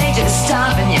 I begged you to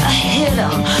stop and you hit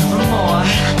him more.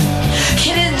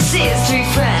 You didn't see his 3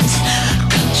 friends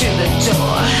come through the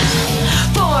door.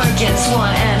 4 against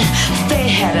 1 and they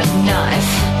had a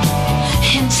knife.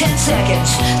 In 10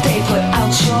 seconds they put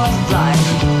out your life.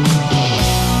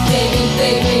 Baby,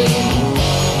 baby,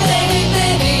 baby,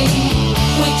 baby,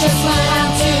 we just went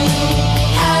out to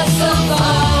have some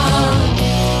fun.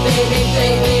 Baby,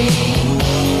 baby,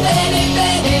 baby,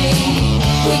 baby,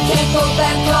 we can't go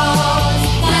back 'cause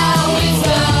now it's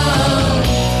done.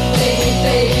 Baby,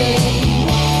 baby,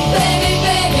 baby,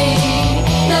 baby,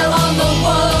 now I'm the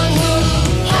one who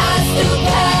has to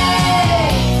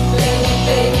pay. Baby,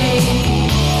 baby,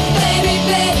 baby,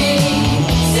 baby,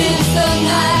 since the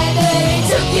night they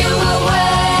took you away.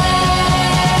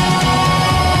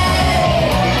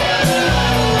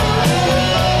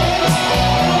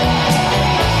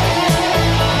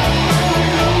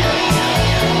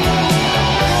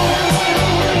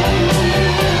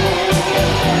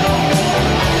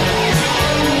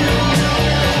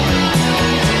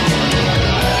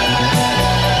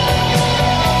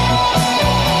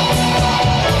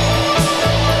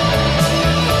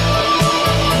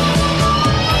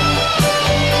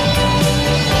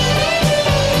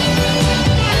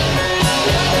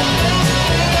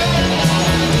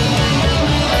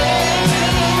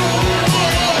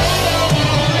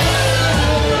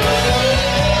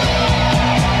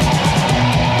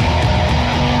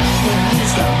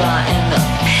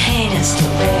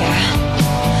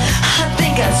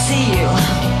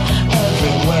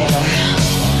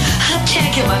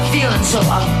 so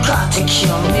I've got to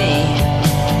kill me.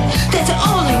 That's the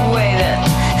only way that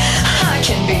I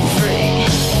can be free.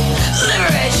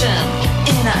 Liberation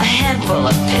in a handful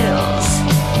of pills.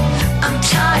 I'm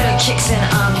tired of kicks and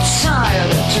I'm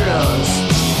tired of drills.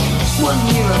 1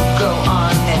 year ago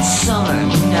on that summer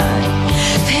night,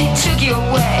 they took you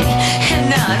away, and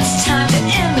now it's time to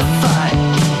end the fight.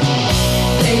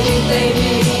 Baby,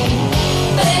 baby,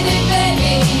 baby,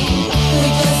 baby,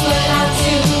 we just went out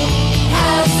to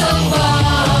have some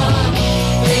fun.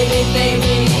 Baby,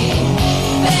 baby,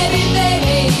 baby,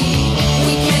 baby,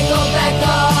 we can't go back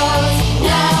 'cause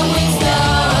now it's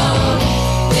done.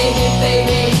 Baby,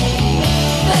 baby,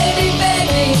 baby,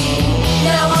 baby,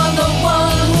 now I'm the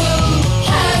one who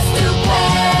has to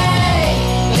pay.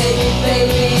 Baby,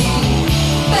 baby,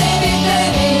 baby,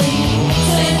 baby,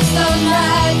 since the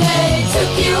night they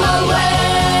took you away.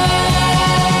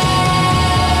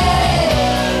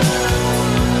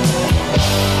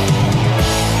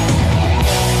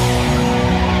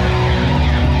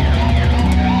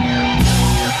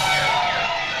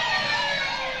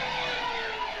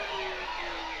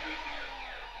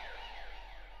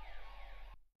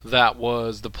 That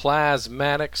was the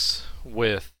Plasmatics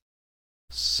with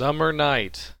Summer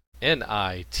Night,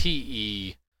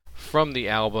 Nite, from the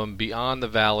album Beyond the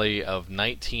Valley of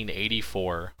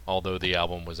 1984, although the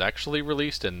album was actually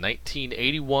released in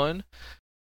 1981.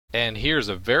 And here's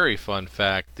a very fun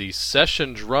fact: the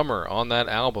session drummer on that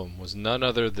album was none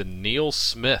other than Neil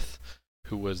Smith,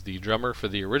 who was the drummer for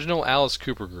the original Alice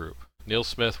Cooper group. Neil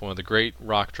Smith, one of the great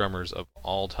rock drummers of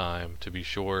all time, to be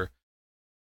sure.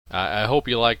 I hope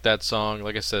you like that song.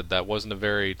 Like I said, that wasn't a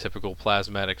very typical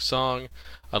Plasmatic song.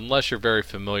 Unless you're very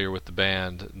familiar with the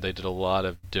band, they did a lot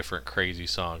of different crazy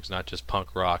songs, not just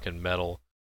punk rock and metal,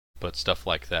 but stuff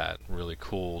like that. Really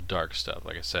cool, dark stuff,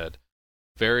 like I said.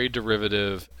 Very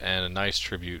derivative and a nice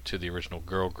tribute to the original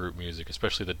girl group music,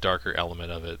 especially the darker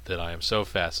element of it that I am so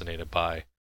fascinated by.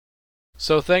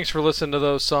 So thanks for listening to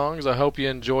those songs. I hope you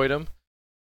enjoyed them.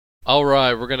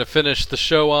 Alright, we're going to finish the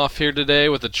show off here today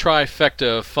with a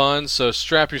trifecta of fun, so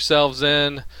strap yourselves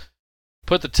in,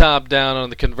 put the top down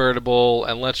on the convertible,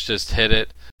 and let's just hit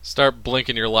it. Start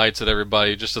blinking your lights at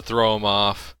everybody just to throw them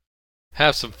off.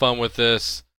 Have some fun with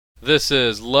this. This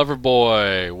is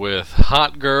Loverboy with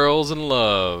Hot Girls in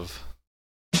Love.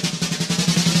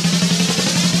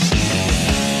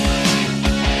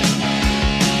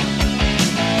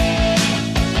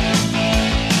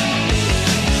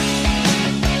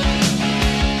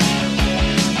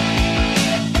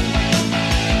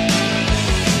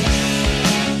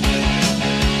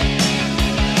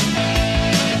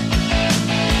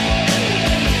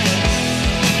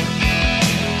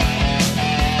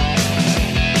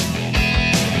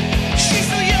 She's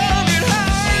so young at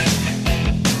heart.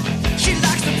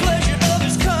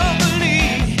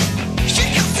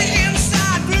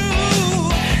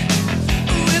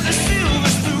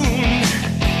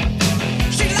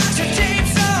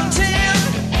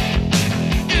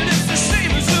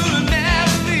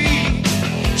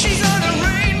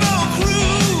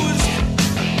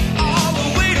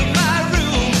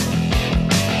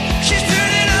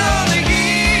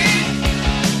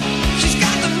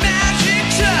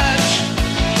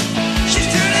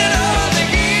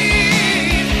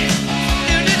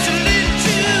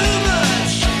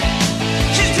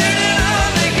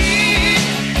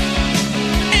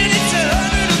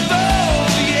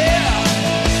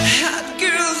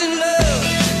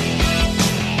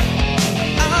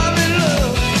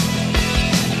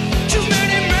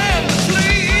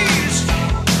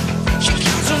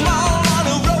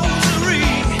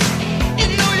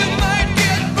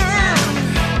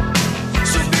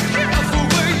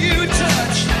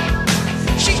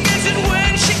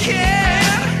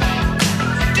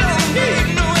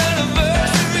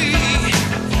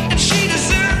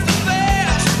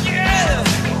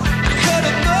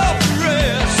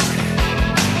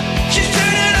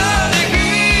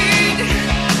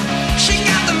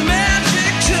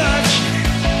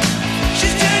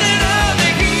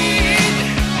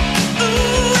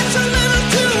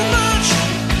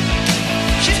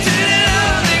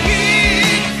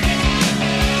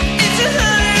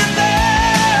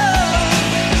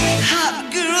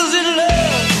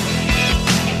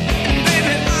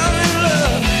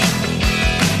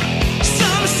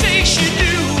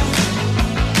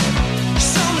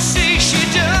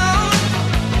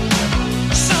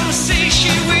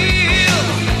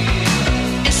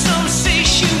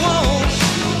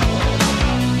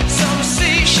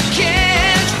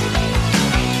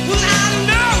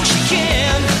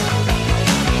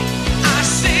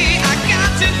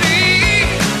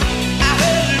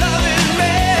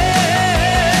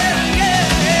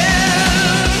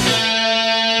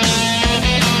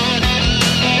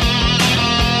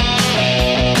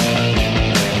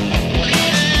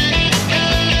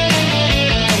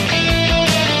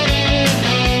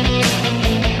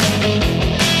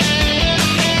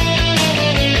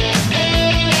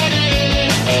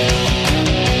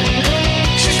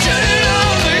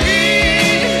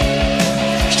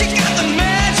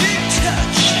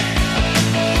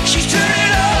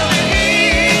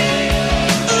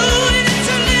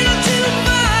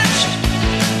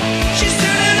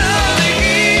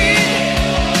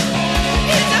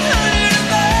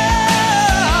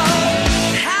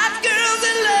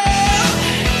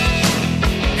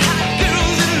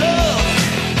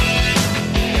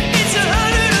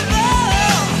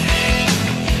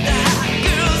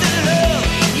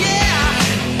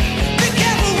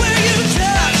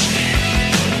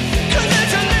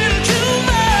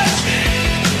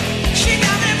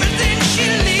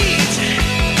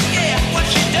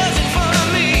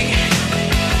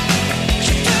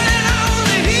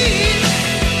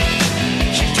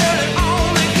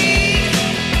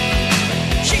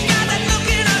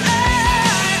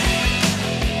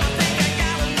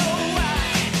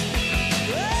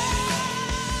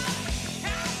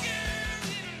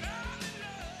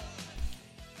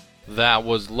 That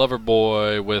was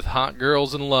Loverboy with Hot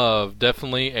Girls in Love.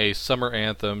 Definitely a summer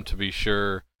anthem, to be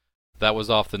sure. That was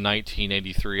off the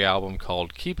 1983 album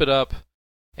called Keep It Up.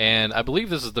 And I believe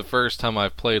this is the first time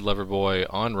I've played Loverboy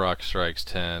on Rock Strikes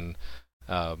 10.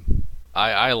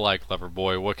 I like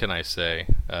Loverboy, what can I say?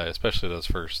 Especially those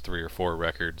first 3 or 4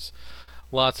 records.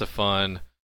 Lots of fun.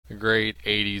 A great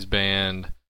 80s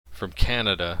band from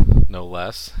Canada, no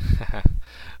less.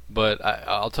 But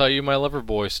I'll tell you my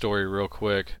Loverboy story real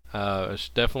quick. It's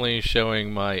definitely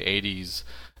showing my 80s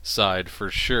side for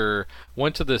sure.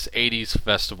 Went to this 80s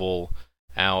festival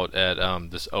out at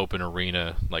this open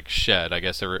arena, like Shed. I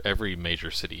guess every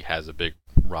major city has a big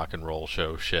rock and roll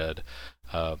show, Shed.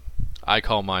 I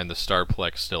call mine the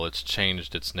Starplex still. It's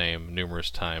changed its name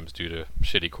numerous times due to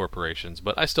shitty corporations,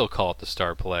 but I still call it the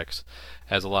Starplex,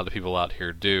 as a lot of people out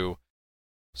here do.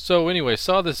 So anyway,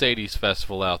 saw this 80s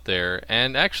festival out there,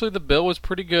 and actually the bill was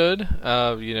pretty good.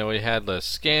 It had the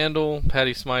Scandal,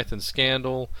 Patti Smythe and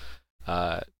Scandal,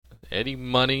 Eddie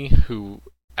Money, who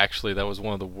actually that was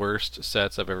one of the worst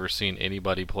sets I've ever seen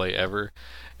anybody play ever.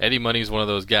 Eddie Money's one of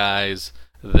those guys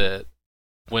that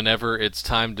whenever it's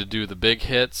time to do the big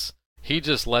hits, he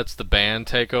just lets the band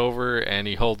take over, and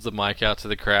he holds the mic out to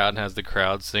the crowd and has the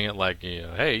crowd sing it like,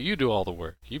 hey, you do all the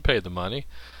work, you pay the money.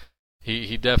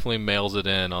 He definitely mails it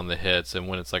in on the hits, and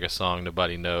when it's like a song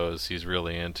nobody knows, he's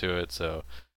really into it. So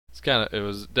it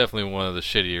was definitely one of the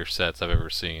shittier sets I've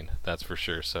ever seen, that's for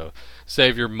sure. So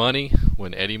save your money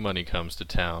when Eddie Money comes to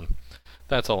town.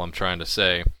 That's all I'm trying to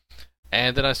say.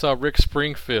 And then I saw Rick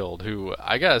Springfield, who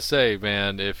I gotta say,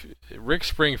 man, if Rick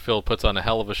Springfield puts on a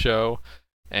hell of a show,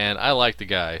 and I like the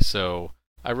guy, so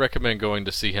I recommend going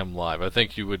to see him live. I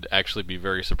think you would actually be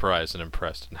very surprised and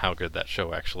impressed in how good that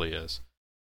show actually is.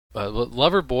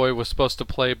 Loverboy was supposed to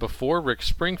play before Rick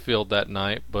Springfield that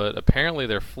night, but apparently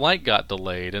their flight got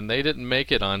delayed and they didn't make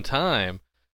it on time.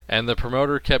 And the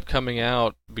promoter kept coming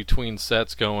out between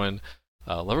sets going,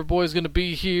 Loverboy's going to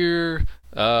be here,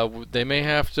 they may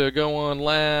have to go on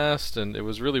last, and it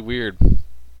was really weird.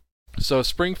 So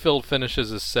Springfield finishes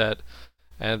his set,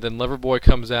 and then Loverboy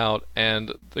comes out,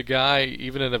 and the guy,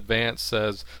 even in advance,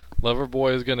 says,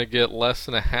 Loverboy is going to get less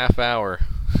than a half hour,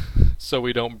 so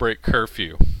we don't break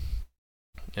curfew.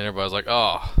 And everybody's like,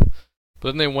 oh.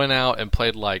 But then they went out and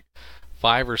played like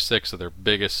 5 or 6 of their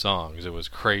biggest songs. It was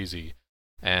crazy.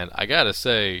 And I gotta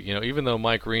say, even though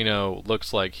Mike Reno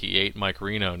looks like he ate Mike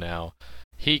Reno now,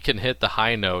 he can hit the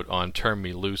high note on Turn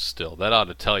Me Loose still. That ought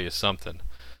to tell you something.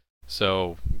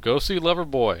 So go see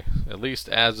Loverboy. At least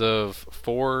as of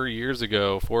 4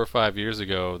 or 5 years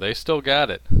ago, they still got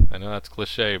it. I know that's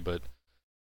cliche, but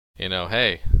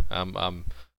hey, I'm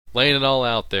laying it all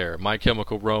out there. My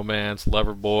Chemical Romance,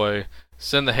 Loverboy,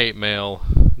 send the hate mail,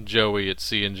 Joey at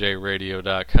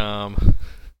cnjradio.com.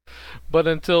 But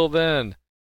until then,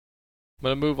 I'm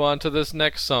going to move on to this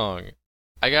next song.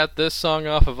 I got this song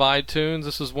off of iTunes.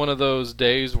 This is one of those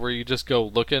days where you just go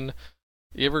looking.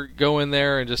 You ever go in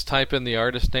there and just type in the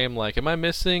artist name like, am I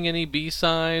missing any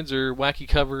B-sides or wacky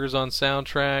covers on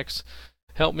soundtracks?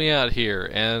 Help me out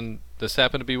here. And this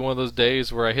happened to be one of those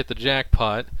days where I hit the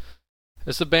jackpot.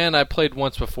 It's a band I played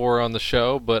once before on the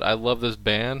show, but I love this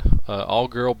band.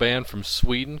 All-girl band from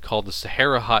Sweden called the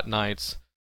Sahara Hot Nights.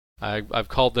 I've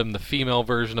called them the female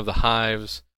version of the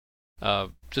Hives.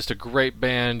 Just a great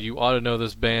band. You ought to know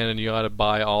this band, and you ought to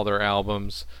buy all their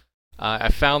albums. I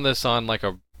found this on like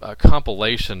a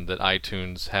compilation that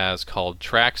iTunes has called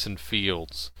Tracks and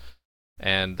Fields.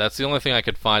 And that's the only thing I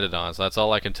could find it on, so that's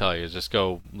all I can tell you, is just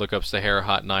go look up Sahara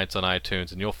Hot Nights on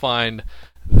iTunes, and you'll find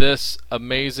this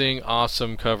amazing,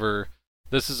 awesome cover.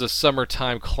 This is a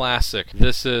summertime classic.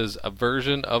 This is a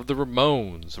version of the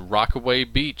Ramones' Rockaway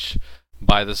Beach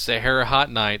by the Sahara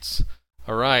Hot Nights.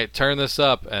 Alright, turn this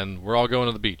up, and we're all going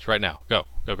to the beach right now. Go,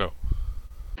 go, go.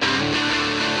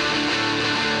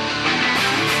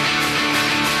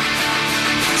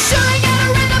 Shooting at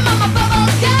a rhythm of my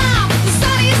bubble gum. The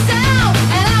sun is out,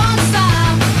 and I won't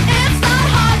stop. It's not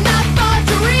hard, not far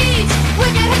to reach. We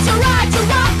can hitch a ride to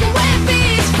Rockaway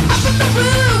Beach. Up from the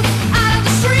roof, out of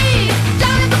the street,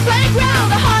 down in the playground,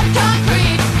 the hard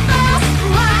concrete. Fast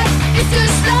life is too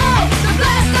slow. The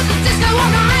blast of the disco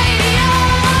on the radio.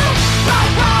 Rock,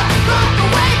 rock,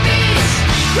 Rockaway Beach.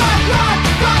 Rock, rock,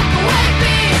 Rockaway.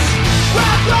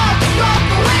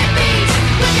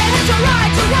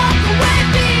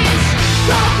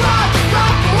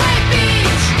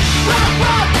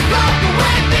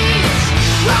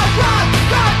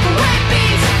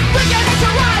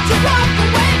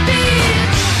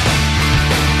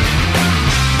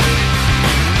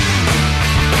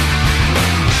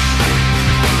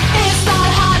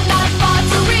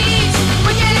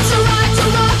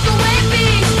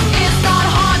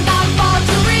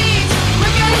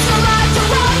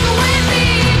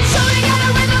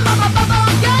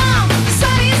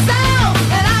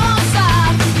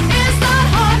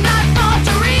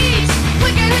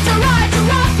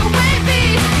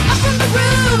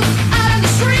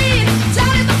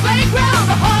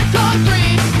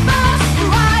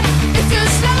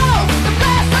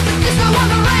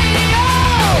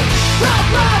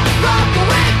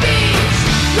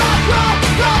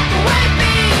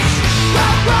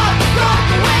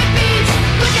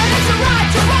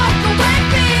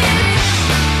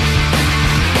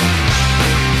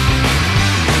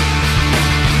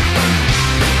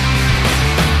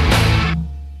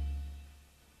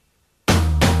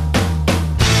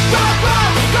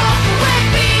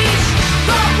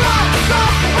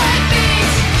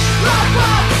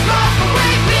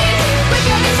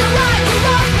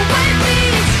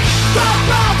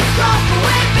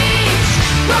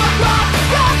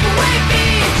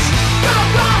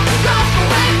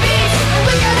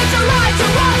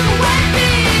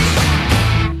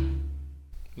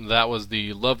 that was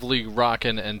the lovely,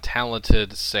 rockin' and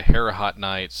talented Sahara Hot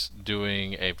Nights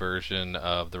doing a version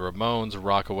of the Ramones'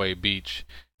 Rockaway Beach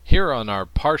here on our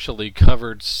partially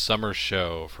covered summer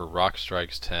show for Rock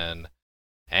Strikes 10.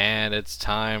 And it's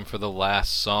time for the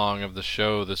last song of the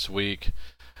show this week.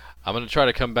 I'm going to try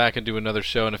to come back and do another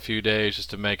show in a few days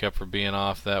just to make up for being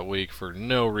off that week for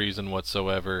no reason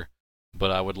whatsoever,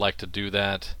 but I would like to do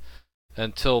that.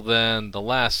 Until then, the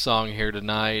last song here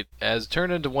tonight has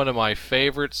turned into one of my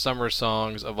favorite summer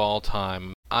songs of all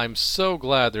time. I'm so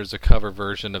glad there's a cover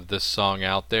version of this song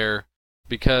out there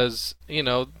because,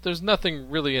 there's nothing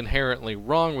really inherently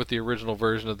wrong with the original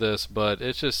version of this, but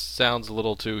it just sounds a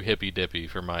little too hippy-dippy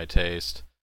for my taste.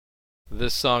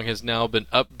 This song has now been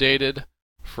updated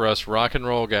for us rock and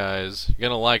roll guys. You're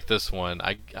gonna like this one.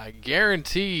 I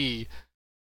guarantee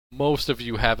most of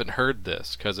you haven't heard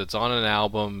this because it's on an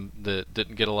album that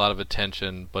didn't get a lot of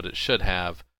attention, but it should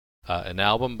have. An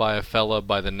album by a fella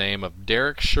by the name of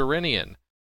Derek Sherinian.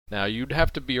 Now, you'd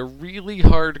have to be a really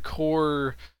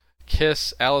hardcore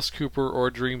Kiss, Alice Cooper, or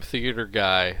Dream Theater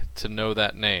guy to know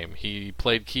that name. He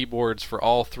played keyboards for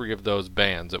all three of those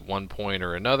bands at one point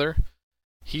or another.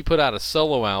 He put out a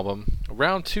solo album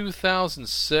around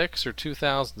 2006 or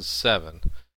 2007,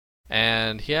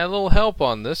 and he had a little help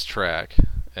on this track.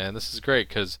 And this is great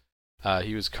because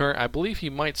he was I believe he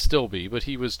might still be, but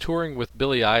he was touring with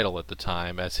Billy Idol at the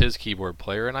time as his keyboard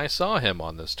player, and I saw him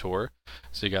on this tour.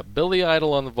 So you got Billy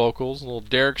Idol on the vocals, a little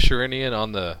Derek Sherinian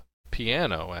on the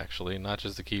piano, actually, not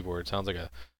just the keyboard. It sounds like a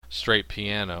straight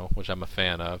piano, which I'm a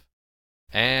fan of.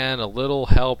 And a little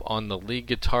help on the lead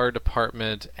guitar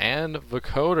department and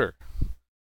vocoder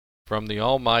from the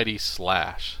almighty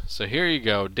Slash. So here you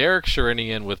go, Derek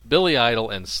Sherinian with Billy Idol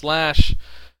and Slash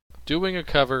doing a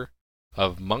cover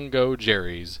of Mungo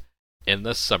Jerry's In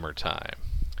the Summertime.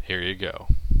 Here you go.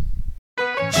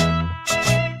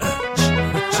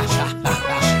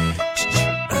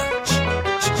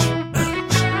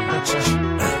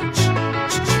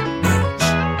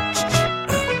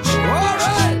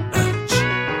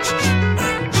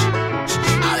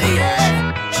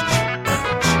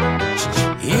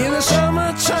 In the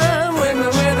summertime when the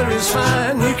weather is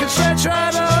fine, you can stretch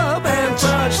right up and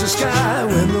touch the sky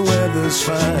when the weather's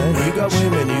fine. You got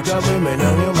women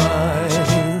on your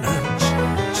mind.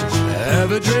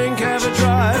 Have a drink, have a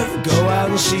drive, go out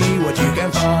and see what you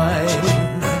can find.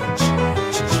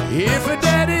 If a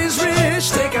daddy's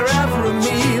rich, take her out for a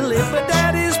meal. If a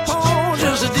daddy's poor,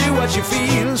 just do what you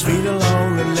feel. Speed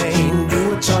along the lane,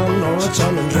 do a ton or a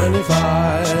ton and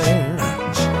 25.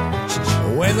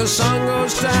 When the sun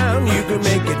goes down, you can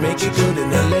make it good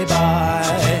and then lay by.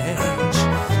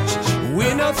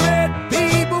 We're not threat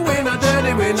people, we're not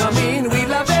dirty, we're not mean. We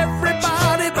love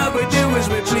everybody, but we do as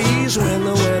we please. When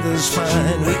the weather's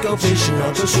fine, we go fishing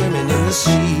or go swimming in the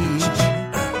sea.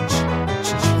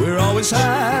 We're always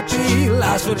happy,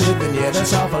 life's for living, yeah,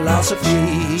 that's our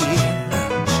philosophy.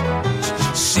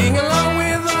 Sing along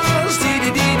with us,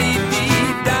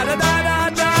 dee-dee-dee-dee-dee,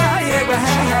 da-da-da-da-da, yeah, we're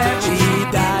happy,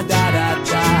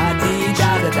 da-da-da-da,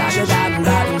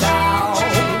 dee-da-da-da-da-da-da-da-da.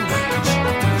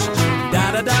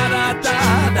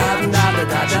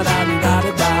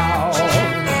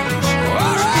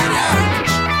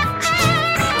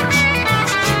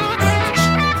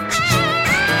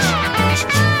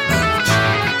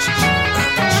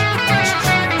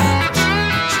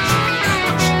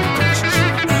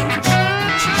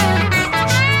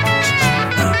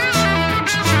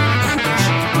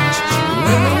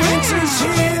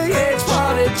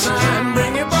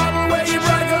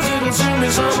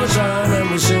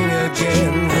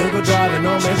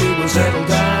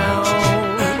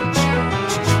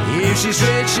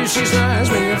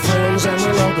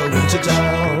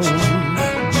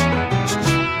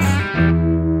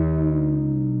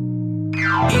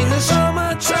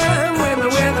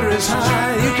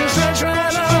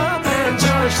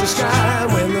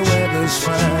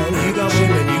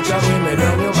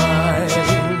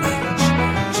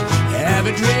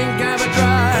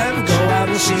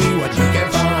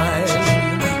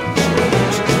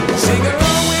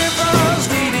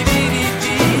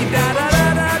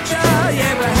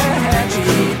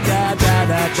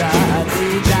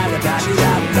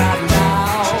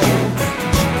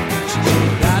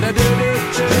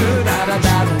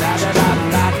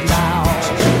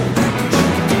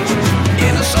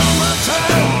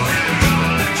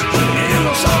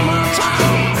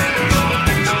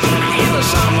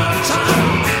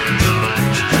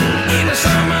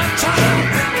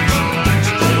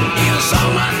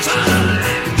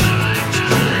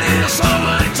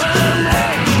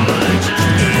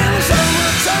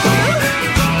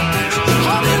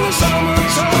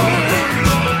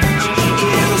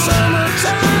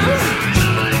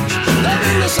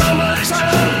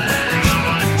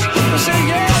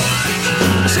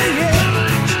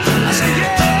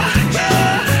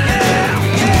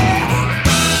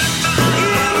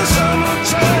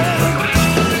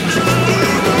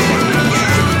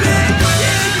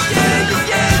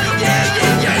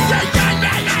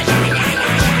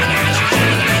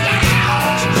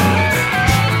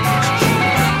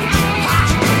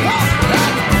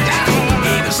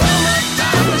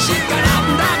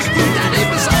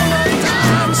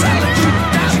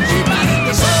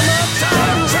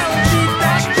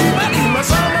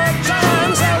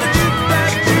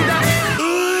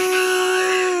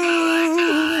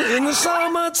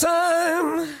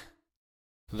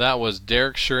 That was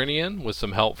Derek Sherinian with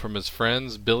some help from his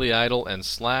friends Billy Idol and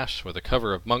Slash with a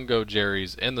cover of Mungo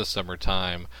Jerry's In the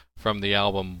Summertime from the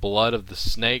album Blood of the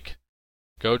Snake.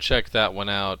 Go check that one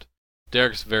out.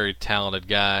 Derek's a very talented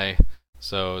guy,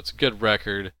 so it's a good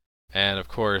record, and of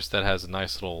course that has a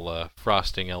nice little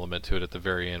frosting element to it at the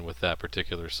very end with that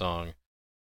particular song.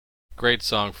 Great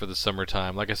song for the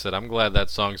summertime. Like I said, I'm glad that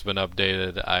song's been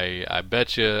updated. I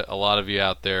bet you a lot of you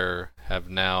out there have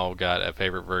now got a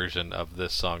favorite version of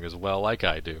this song as well, like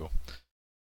I do.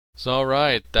 So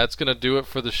alright, that's going to do it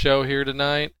for the show here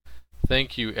tonight.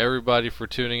 Thank you everybody for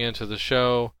tuning into the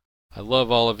show. I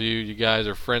love all of you. You guys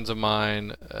are friends of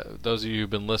mine. Those of you who've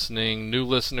been listening, new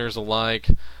listeners alike,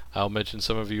 I'll mention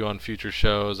some of you on future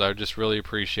shows. I just really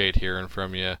appreciate hearing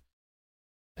from you.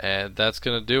 And that's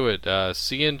going to do it.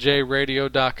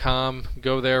 cnjradio.com.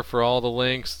 Go there for all the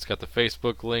links. It's got the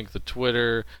Facebook link, the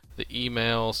Twitter, the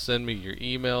email. Send me your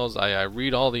emails. I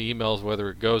read all the emails,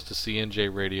 whether it goes to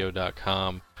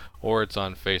cnjradio.com or it's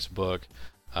on Facebook.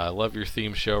 I love your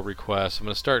theme show requests. I'm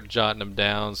going to start jotting them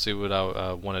down, see what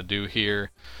I want to do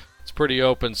here. It's pretty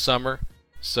open summer,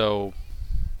 so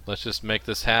let's just make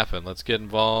this happen. Let's get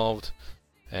involved,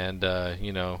 and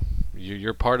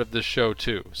you're part of this show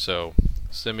too, so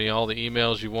send me all the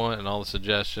emails you want and all the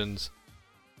suggestions.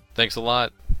 Thanks a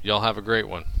lot. Y'all have a great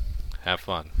one. Have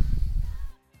fun.